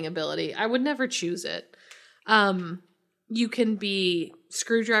exciting ability. I would never choose it. You can be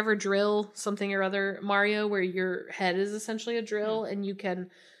screwdriver drill something or other Mario, where your head is essentially a drill and you can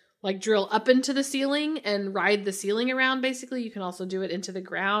like drill up into the ceiling and ride the ceiling around. Basically, you can also do it into the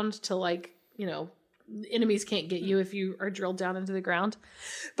ground to like, enemies can't get you if you are drilled down into the ground.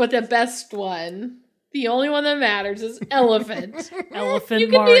 But the best one, the only one that matters, is Elephant. Elephant You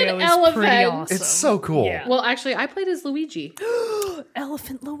can be Mario an is pretty elephant. awesome. It's so cool. Yeah. Well, actually, I played as Luigi.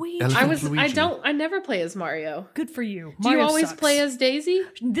 Elephant Luigi. Elephant- I never play as Mario. Good for you. Do you Mario always sucks. play as Daisy?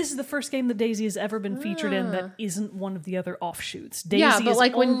 This is the first game that Daisy has ever been featured in that isn't one of the other offshoots. Daisy Yeah, but has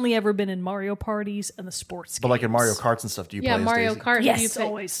like when- only ever been in Mario parties and the sports But like in games. Mario Karts and stuff, do you Yeah, play Mario as Daisy? Kart. Do you Yes, play-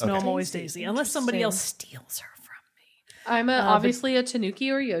 always. No, I'm always Daisy. Unless somebody else steals her from me. I'm obviously a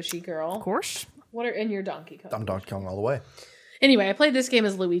Tanuki or Yoshi girl. Of course. What are in your Donkey Kong? I'm Donkey Kong all the way. Anyway, I played this game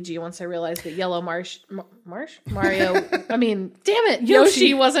as Luigi once I realized that yellow Mario. I mean, damn it,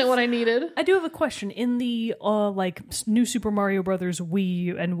 Yoshi wasn't what I needed. I do have a question. In the new Super Mario Brothers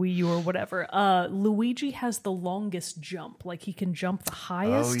Wii and Wii U or whatever, Luigi has the longest jump. Like he can jump the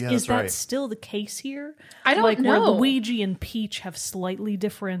highest. Oh, yeah, Is that's that right. still the case here? I don't Where know. Luigi and Peach have slightly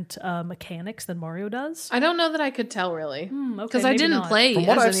different mechanics than Mario does. I don't know that I could tell really okay, because I maybe didn't not. play From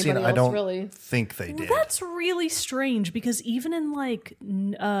what as I've seen, anybody I else don't really. think they did. That's really strange because even in like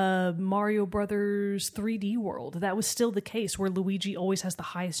Mario Brothers 3D World, that was still the case where Luigi always has the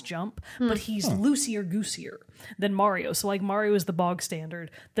highest jump, but he's loosier goosier than Mario. So like Mario is the bog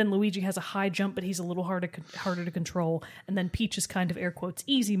standard, then Luigi has a high jump, but he's a little harder to control, and then Peach is kind of air quotes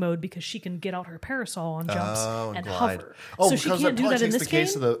easy mode because she can get out her parasol on jumps and glide. hover. Oh, so she because can't do probably that in takes this the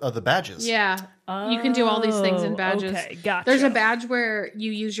case game. of the badges. Yeah, you can do all these things in badges. Okay, gotcha. There's a badge where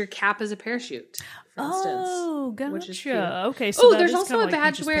you use your cap as a parachute, for instance. Oh, gotcha. which is cute. Okay, so Oh, that there's is also kinda a like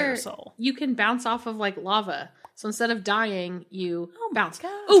badge Peach's where parasol. you can bounce off of like lava. So instead of dying, you bounce. God.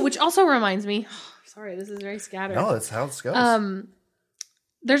 Oh, which also reminds me. Sorry, this is very scattered. No, that's how it goes.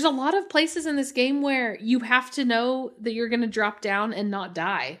 There's a lot of places in this game where you have to know that you're going to drop down and not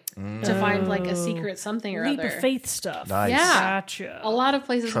die to find like a secret something or Leap other. of faith stuff. Nice. Yeah. Gotcha. A lot of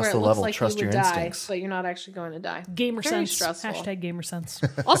places Trust where the it looks level, like trust you would your die, instincts. but you're not actually going to die. Gamer Very sense. stressful. Hashtag gamer sense.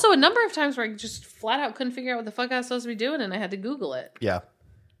 Also, a number of times where I just flat out couldn't figure out what the fuck I was supposed to be doing, and I had to Google it. Yeah.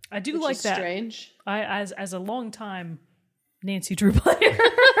 I do Which like is that. strange. I as a long time Nancy Drew player,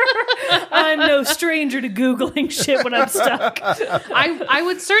 I'm no stranger to Googling shit when I'm stuck. I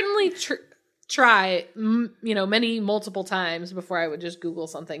would certainly try, many multiple times before I would just Google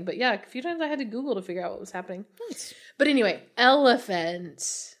something. But yeah, a few times I had to Google to figure out what was happening. Nice. But anyway,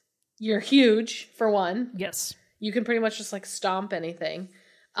 elephant. You're huge, for one. Yes. You can pretty much just like stomp anything.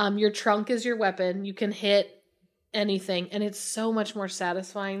 Your trunk is your weapon. You can hit anything. And it's so much more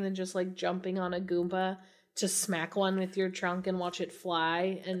satisfying than just like jumping on a Goomba to smack one with your trunk and watch it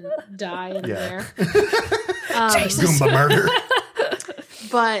fly and die in there. Goomba murder.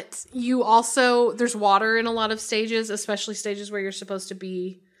 But you also, there's water in a lot of stages, especially stages where you're supposed to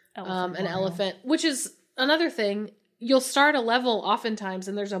be an elephant, which is another thing. You'll start a level oftentimes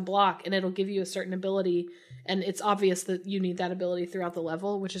and there's a block and it'll give you a certain ability. And it's obvious that you need that ability throughout the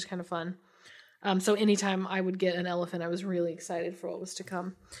level, which is kind of fun. So anytime I would get an elephant, I was really excited for what was to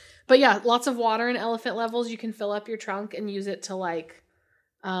come. But yeah, lots of water in elephant levels. You can fill up your trunk and use it to like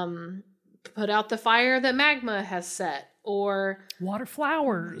put out the fire that Magma has set. Or Water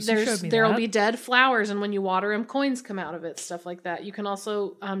flowers. You showed me there'll that. be dead flowers, and when you water them, coins come out of it. Stuff like that. You can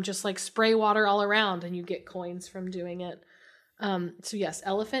also just like spray water all around, and you get coins from doing it. So yes,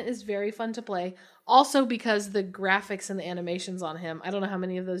 elephant is very fun to play. Also because the graphics and the animations on him, I don't know how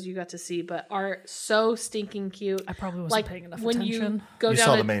many of those you got to see, but are so stinking cute. I probably wasn't Like paying enough when attention. you go You down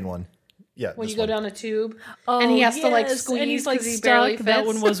saw a, the main one. Yeah. when this you go one. down a tube, and he has to like squeeze and he's like 'cause he stuck. barely That fits.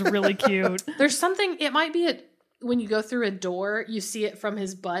 one was really cute. There's something. It might be when you go through a door, you see it from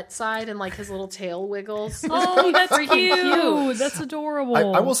his butt side, and like his little tail wiggles. Oh, that's freaking cute. That's adorable.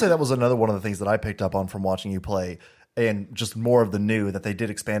 I will say that was another one of the things that I picked up on from watching you play, and just more of the new that they did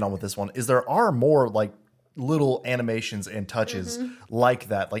expand on with this one is there are more like little animations and touches like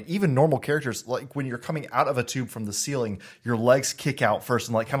that. Like even normal characters, like when you're coming out of a tube from the ceiling, your legs kick out first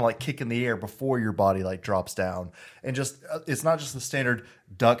and like kind of like kick in the air before your body like drops down. And just it's not just the standard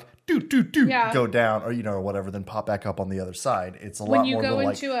duck Yeah. go down or or whatever, then pop back up on the other side. It's a When lot you more go little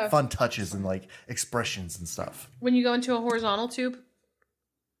like into fun touches and like expressions and stuff. When you go into a horizontal tube,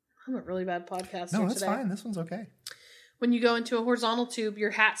 I'm a really bad podcaster No, that's today. fine. This one's okay. When you go into a horizontal tube,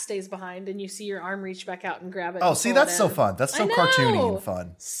 your hat stays behind, and you see your arm reach back out and grab it. Oh, and see, pull that's it so in. fun. That's so I know. cartoony and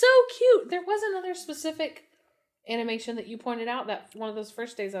fun. So cute. There was another specific animation that you pointed out that one of those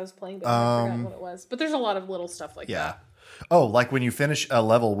first days I was playing, but I forgot what it was. But there's a lot of little stuff like Yeah. that. Oh, like when you finish a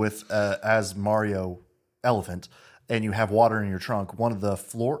level with as Mario Elephant and you have water in your trunk, one of the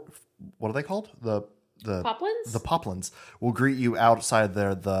floor, what are they called? The Poplins? The poplins will greet you outside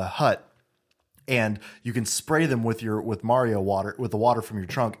the hut, and you can spray them with Mario water, with the water from your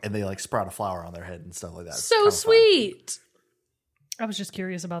trunk, and they like sprout a flower on their head and stuff like that. It's So kinda fun. sweet. I was just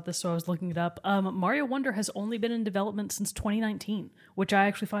curious about this, so I was looking it up. Mario Wonder has only been in development since 2019, which I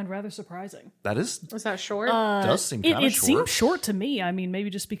actually find rather surprising. That is Was that short? does seem kind It of short. seems short to me. I mean, maybe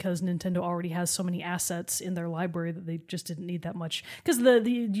just because Nintendo already has so many assets in their library that they just didn't need that much. Because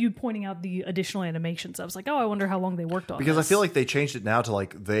you pointing out the additional animations, I was like, oh, I wonder how long they worked on Because this. I feel like they changed it now to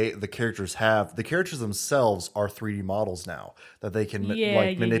like the characters themselves are 3D models now that they can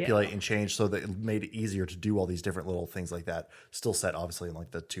manipulate and change, so that it made it easier to do all these different little things like that. Still set obviously in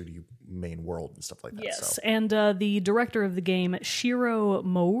like the 2D main world and stuff like that. Yes, So. and the director of the game, Shiro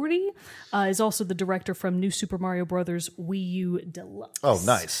Mori, is also the director from New Super Mario Brothers Wii U Deluxe. Oh,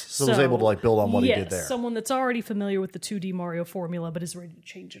 nice. So was able to like build on what he did there. Someone that's already familiar with the 2D Mario formula, but is ready to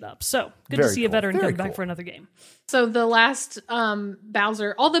change it up. So good Very to see a cool. veteran Very come back cool. for another game. So the last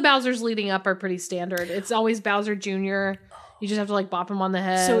Bowser, all the Bowsers leading up are pretty standard. It's always Bowser Jr. You just have to like bop him on the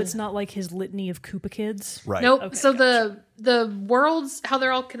head. So it's not like his litany of Koopa kids. Right. Nope. Okay, So the worlds, how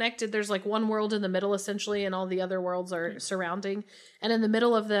they're all connected, there's like one world in the middle essentially, and all the other worlds are surrounding. And in the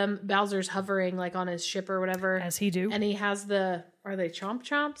middle of them, Bowser's hovering like on his ship or whatever. As he do. And he has are they chomp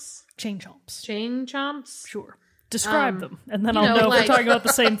chomps? Chain chomps. Chain chomps? Sure. Describe them, and then you I'll know, know if like- we're talking about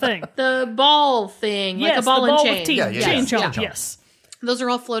the same thing. The ball thing, like Yes, a ball the and ball chain. with teeth. Yeah, yeah, Chain yeah. chomp, Chain chomp. yes. Those are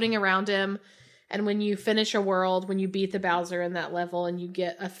all floating around him. And when you finish a world, when you beat the Bowser in that level, and you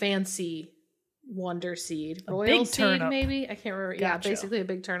get a fancy Wonder Seed, Royal big Seed, turnip. maybe, I can't remember. Gotcha. Yeah, basically a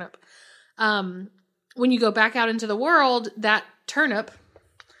big turnip. When you go back out into the world, that turnip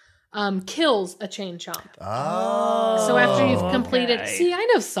kills a chain chomp. Oh. So after you've completed, okay. see, I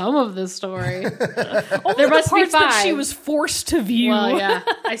know some of this story. Only There the must be parts that she 5. was forced to view. Well, yeah,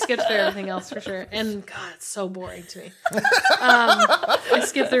 I skipped through everything else for sure. And God, it's so boring to me. I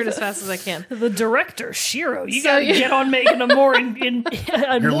skip through it as fast as I can. The director, Shiro, you So gotta you- get on making a more a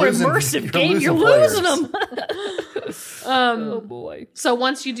more losing- immersive you're game. You're losing losing players. them. Oh boy. So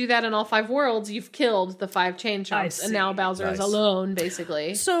once you do that in all 5 worlds, you've killed the 5 chain I chomps, and now see. Bowser is Nice. alone,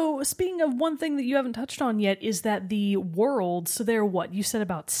 basically. So, speaking of one thing that you haven't touched on yet, is that the worlds, so there are what? You said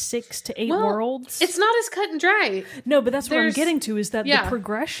about 6 to 8 Well, worlds? It's not as cut and dry. No, but that's what I'm there's- getting to, is that yeah. the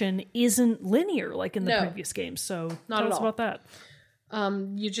progression isn't linear like in the No. previous games. So, Not tell at us all. about that.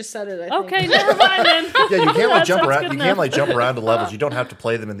 You just said it, I think. Okay, never mind then. Yeah, you can't That like jump sounds around. good You enough. can't like jump around to levels. You don't have to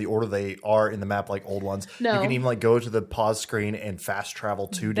play them in the order they are in the map, like old ones. No. You can even like go to the pause screen and fast travel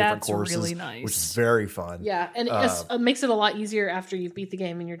to different That's courses, really nice. which is very fun. Yeah, and it makes it a lot easier after you've beat the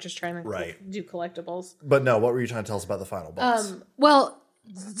game and you're just trying to Right. do collectibles. But no, what were you trying to tell us about the final boss? Well,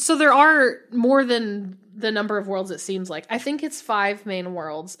 so there are more than the number of worlds it seems like. I think it's 5 main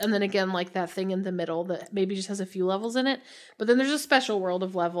worlds, and then again, like that thing in the middle that maybe just has a few levels in it. But then there's a special world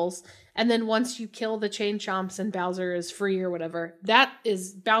of levels, and then once you kill the chain chomps and Bowser is free or whatever, that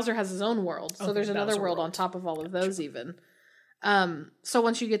is Bowser has his own world. So Okay, there's another Bowser world on world. top of all of those even. So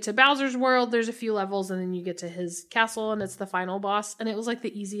once you get to Bowser's world, there's a few levels, and then you get to his castle, and it's the final boss. And it was like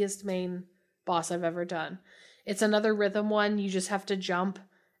the easiest main boss I've ever done. It's another rhythm one. You just have to jump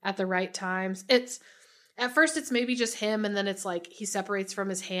at the right times. At first it's maybe just him, and then it's like he separates from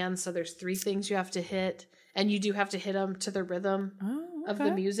his hands, so there's 3 things you have to hit, and you do have to hit him to the rhythm of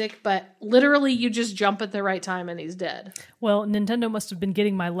the music, but literally you just jump at the right time and he's dead. Well, Nintendo must have been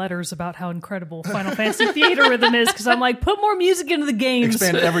getting my letters about how incredible Final Fantasy Theater Rhythm is, because I'm like, put more music into the games.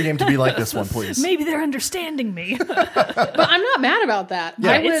 Expand every game to be like this one, please. Maybe they're understanding me. But I'm not mad about that.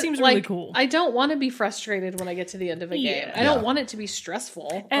 Yeah. It seems really cool. I don't want to be frustrated when I get to the end of a game. Yeah. I don't Yeah. want it to be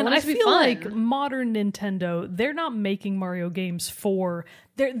stressful. And want I it to be feel fun. like modern Nintendo, they're not making Mario games for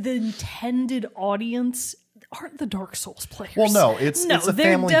the intended audience. Aren't the Dark Souls players? Well, no, it's a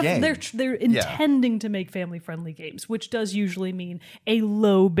they're family game. They're intending to make family-friendly games, which does usually mean a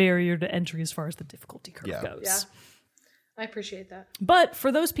low barrier to entry as far as the difficulty curve Yeah. goes. Yeah. I appreciate that. But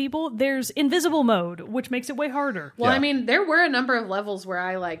for those people, there's invisible mode, which makes it way harder. Well, Yeah. I mean, there were a number of levels where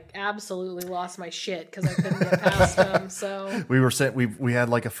I like absolutely lost my shit because I couldn't get past them. So We were sent. We had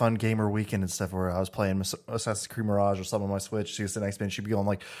like a fun gamer weekend and stuff where I was playing Assassin's Creed Mirage or something on my Switch. She was sitting next to me and she'd be going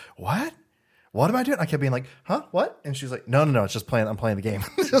like, "What? What am I doing?" I kept being like, "Huh? What?" And she's like, "No, it's just playing. I'm playing the game."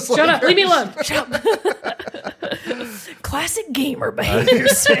 Just shut like, up, leave me alone. Classic gamer behavior,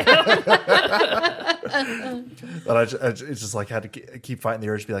 Sam. But it's just like had to keep fighting the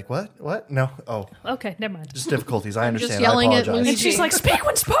urge to be like, "What? No. Oh, Okay, never mind. just difficulties. I just understand. yelling I at apologize." And she's like, speak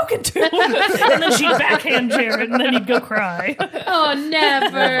when spoken to. And then she'd backhand Jared, and then he'd go cry. Oh,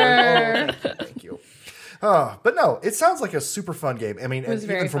 never. Thank you. But no, it sounds like a super fun game. I mean, was and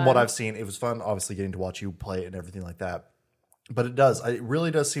very even from fun. what I've seen, it was fun, obviously, getting to watch you play it and everything like that. But it really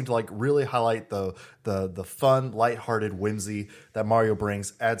does seem to like really highlight the fun, lighthearted whimsy that Mario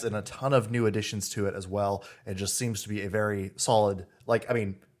brings, adds in a ton of new additions to it as well. It just seems to be a very solid, like, I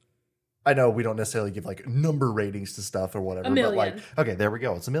mean, I know we don't necessarily give like number ratings to stuff or whatever, $1 million. but like, okay, there we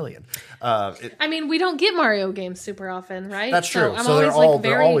go. It's $1 million. I mean, we don't get Mario games super often, right? That's true. I'm So they're always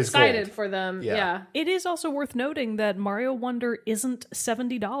they're very always excited gold. for them. Yeah. Yeah. It is also worth noting that Mario Wonder isn't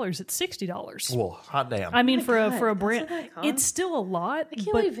 $70; it's $60. Well, hot damn. I mean, my for God, a that's brand, what that costs? it's still a lot. I can't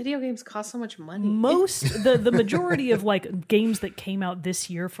but believe video games cost so much money. the majority of like games that came out this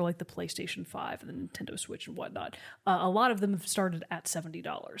year for like the PlayStation 5 and the Nintendo Switch and whatnot, a lot of them have started at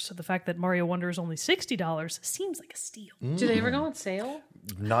 $70. So the fact that Mario Wonder is only $60 seems like a steal. Do they ever go on sale?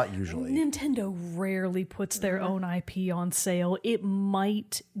 Not usually. Nintendo rarely puts their own IP on sale. It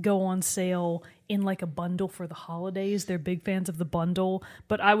might go on sale in like a bundle for the holidays. They're big fans of the bundle,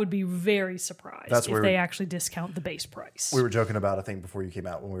 but I would be very surprised That's if where they actually discount the base price. We were joking about, I think, before you came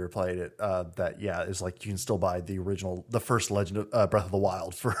out when we were playing it, that, yeah, it's like you can still buy the first Legend of Breath of the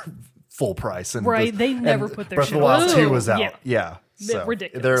Wild for full price. And Right, they never put their Breath shit of the Wild on. 2 was out. Yeah. Yeah. They're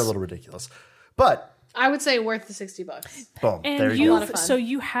ridiculous. They're a little ridiculous. But, I would say worth the $60. boom, And there you go. lot of fun. so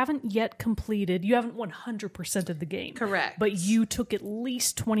you haven't yet completed, you haven't 100% of the game. Correct. But you took at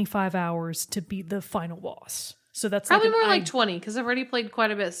least 25 hours to beat the final boss. So that's Probably like an more like 20 because I've already played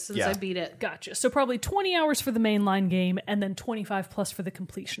quite a bit since Yeah. I beat it. Gotcha. So probably 20 hours for the mainline game and then 25 plus for the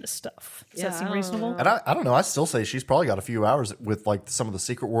completionist stuff. Does that Yeah, seem I reasonable? And I don't know. I still say she's probably got a few hours with like some of the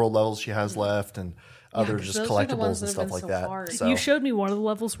secret world levels she has left and other 'cause just those are the collectibles ones and that stuff have like been so that. hard. So You showed me one of the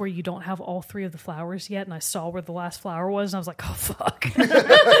levels where you don't have all three of the flowers yet, and I saw where the last flower was, and I was like, oh, fuck.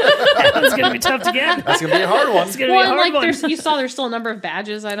 That one's going to be tough to get. that's gonna be a hard one. It's going to Well, be a and hard like one. you saw there's still a number of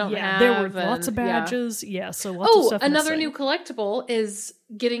badges I don't Yeah, have. there were lots of and- yeah. badges. Yeah, so lots of Oh, stuff. another missing. new collectible is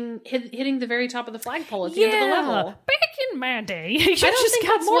hitting the very top of the flagpole at the end of the level. Back in my day, you I don't just think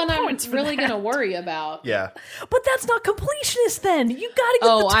got that's more one I'm points for really that. going to worry about. Yeah. But that's not completionist then. You got to get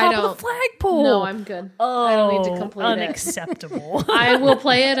Oh, the I top of don't- the flagpole. No, I'm good. I don't need to complete it. Unacceptable. I will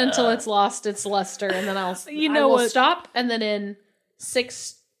play it until it's lost its luster, and then I know will what? stop. And then in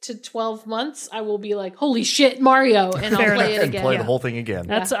 6 to 12 months, I will be like, "Holy shit, Mario!" and Fair I'll play enough. it And again. play the whole thing again.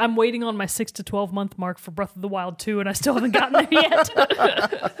 That's I'm waiting on my 6 to 12 month mark for Breath of the Wild 2, and I still haven't gotten there yet.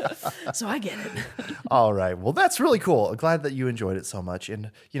 So I get it. All right. Well, that's really cool. I'm glad that you enjoyed it so much.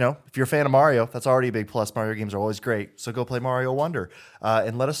 And, you know, if you're a fan of Mario, that's already a big plus. Mario games are always great. So go play Mario Wonder.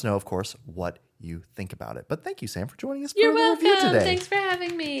 And let us know, of course, what you think about it. But thank you, Sam, for joining us for You're the review welcome. today. Thanks for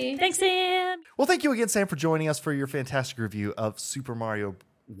having me. Thanks, Sam. Well, thank you again, Sam, for joining us for your fantastic review of Super Mario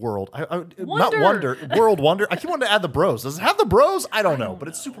World. Not Wonder. Wonder. World Wonder. I keep wanting to add the bros. Does it have the bros? I don't know. But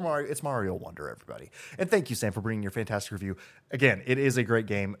it's Super Mario. It's Mario Wonder, everybody. And thank you, Sam, for bringing your fantastic review. Again, it is a great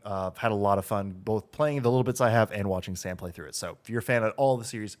game. I've had a lot of fun both playing the little bits I have and watching Sam play through it. So if you're a fan of all the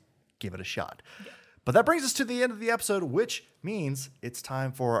series, give it a shot. Yeah. But that brings us to the end of the episode, which means it's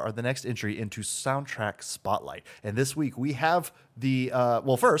time for the next entry into Soundtrack Spotlight. And this week we have the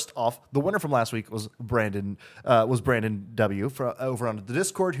first off, the winner from last week was Brandon W. Over on the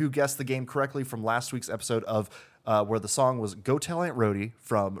Discord, who guessed the game correctly from last week's episode of where the song was "Go Tell Aunt Rhody"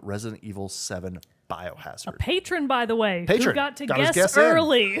 from Resident Evil 7 Biohazard. Patron, by the way, Patron. who got to Got his guess guess in.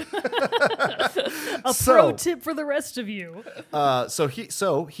 early. A pro tip for the rest of you.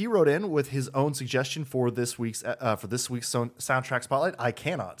 So he wrote in with his own suggestion for this week's soundtrack spotlight. I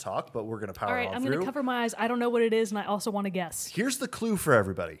cannot talk, but we're gonna power All right, on I'm through. going to cover my eyes. I don't know what it is, and I also want to guess. Here's the clue for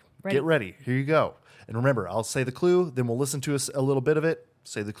everybody. Ready? Get ready. Here you go. And remember, I'll say the clue, then we'll listen to a little bit of it.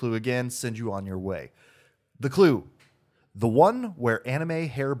 Say the clue again. Send you on your way. The clue. The one where anime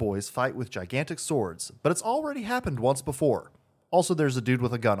hair boys fight with gigantic swords, but it's already happened once before. Also, there's a dude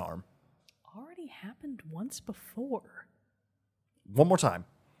with a gun arm. Already happened once before. One more time.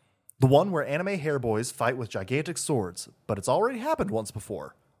 The one where anime hair boys fight with gigantic swords, but it's already happened once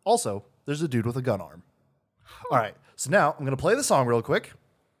before. Also, there's a dude with a gun arm. All right, so now I'm going to play the song real quick.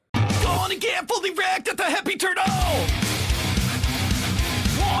 Gonna get fully wrecked at the Happy Turtle.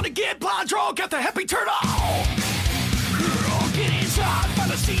 Wanna get blind drunk at the Happy Turtle. Get inside,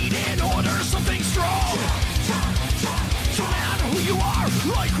 find a seat and order something strong. So man, who you are,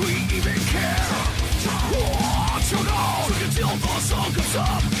 like we even care. Turn on, drink until the sun comes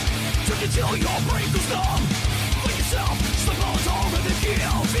up. Drink until your brain goes numb. For yourself, slip on the door and then give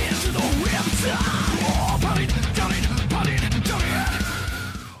into the riptide. Pound it, down it, pound it, down it.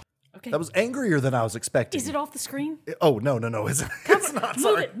 Okay. That was angrier than I was expecting. Is it off the screen? Oh, no. It's not.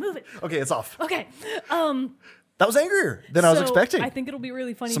 Sorry. Move it. Okay, it's off. Okay. That was angrier than I was So, expecting. I think it'll be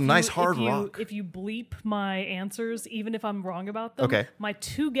really funny Some if nice you, hard if you, rock. if you bleep my answers, even if I'm wrong about them. Okay. My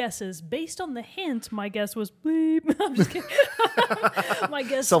two guesses, based on the hint, my guess was bleep. I'm just kidding. My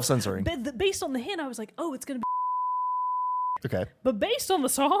guess. Self-censoring. Based on the hint, I was like, oh, it's going to be. Okay. But based on the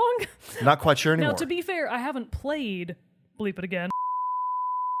song. Not quite sure anymore. Now, to be fair, I haven't played Bleep It Again.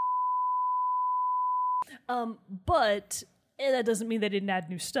 But that doesn't mean they didn't add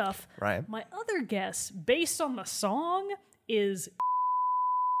new stuff. Right. My other guess, based on the song, is...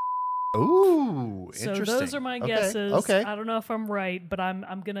 Ooh, So interesting. those are my Okay, guesses. Okay. I don't know if I'm right, but I'm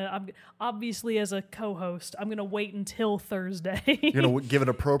obviously as a co-host, I'm gonna wait until Thursday. You're going to give an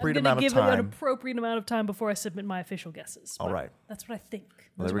appropriate I'm gonna amount of give it an time. appropriate amount of time before I submit my official guesses. All But right. That's what I think.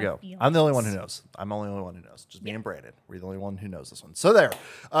 Well, Those there we are go. my feelings. I'm the only one who knows. I'm the only one who knows. Just me and Brandon. We're the only one who knows this one. So there.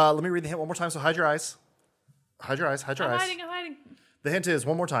 Let me read the hint one more time. So hide your eyes. Hide your eyes. Hide your I'm eyes. hiding. I'm hiding. The hint is,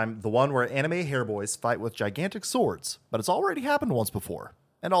 one more time, the one where anime hair boys fight with gigantic swords. But it's already happened once before.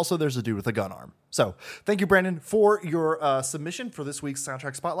 And also there's a dude with a gun arm. So thank you, Brandon, for your submission for this week's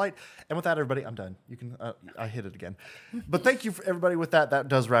Soundtrack Spotlight. And with that, everybody, I'm done. You can, I hit it again. But thank you, for everybody, with that. That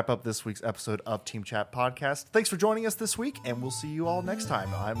does wrap up this week's episode of Team Chat Podcast. Thanks for joining us this week, and we'll see you all next time.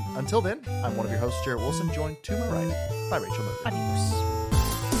 Until then, I'm one of your hosts, Jarrett Wilson, joined to my right by Rachel Moody. Adios.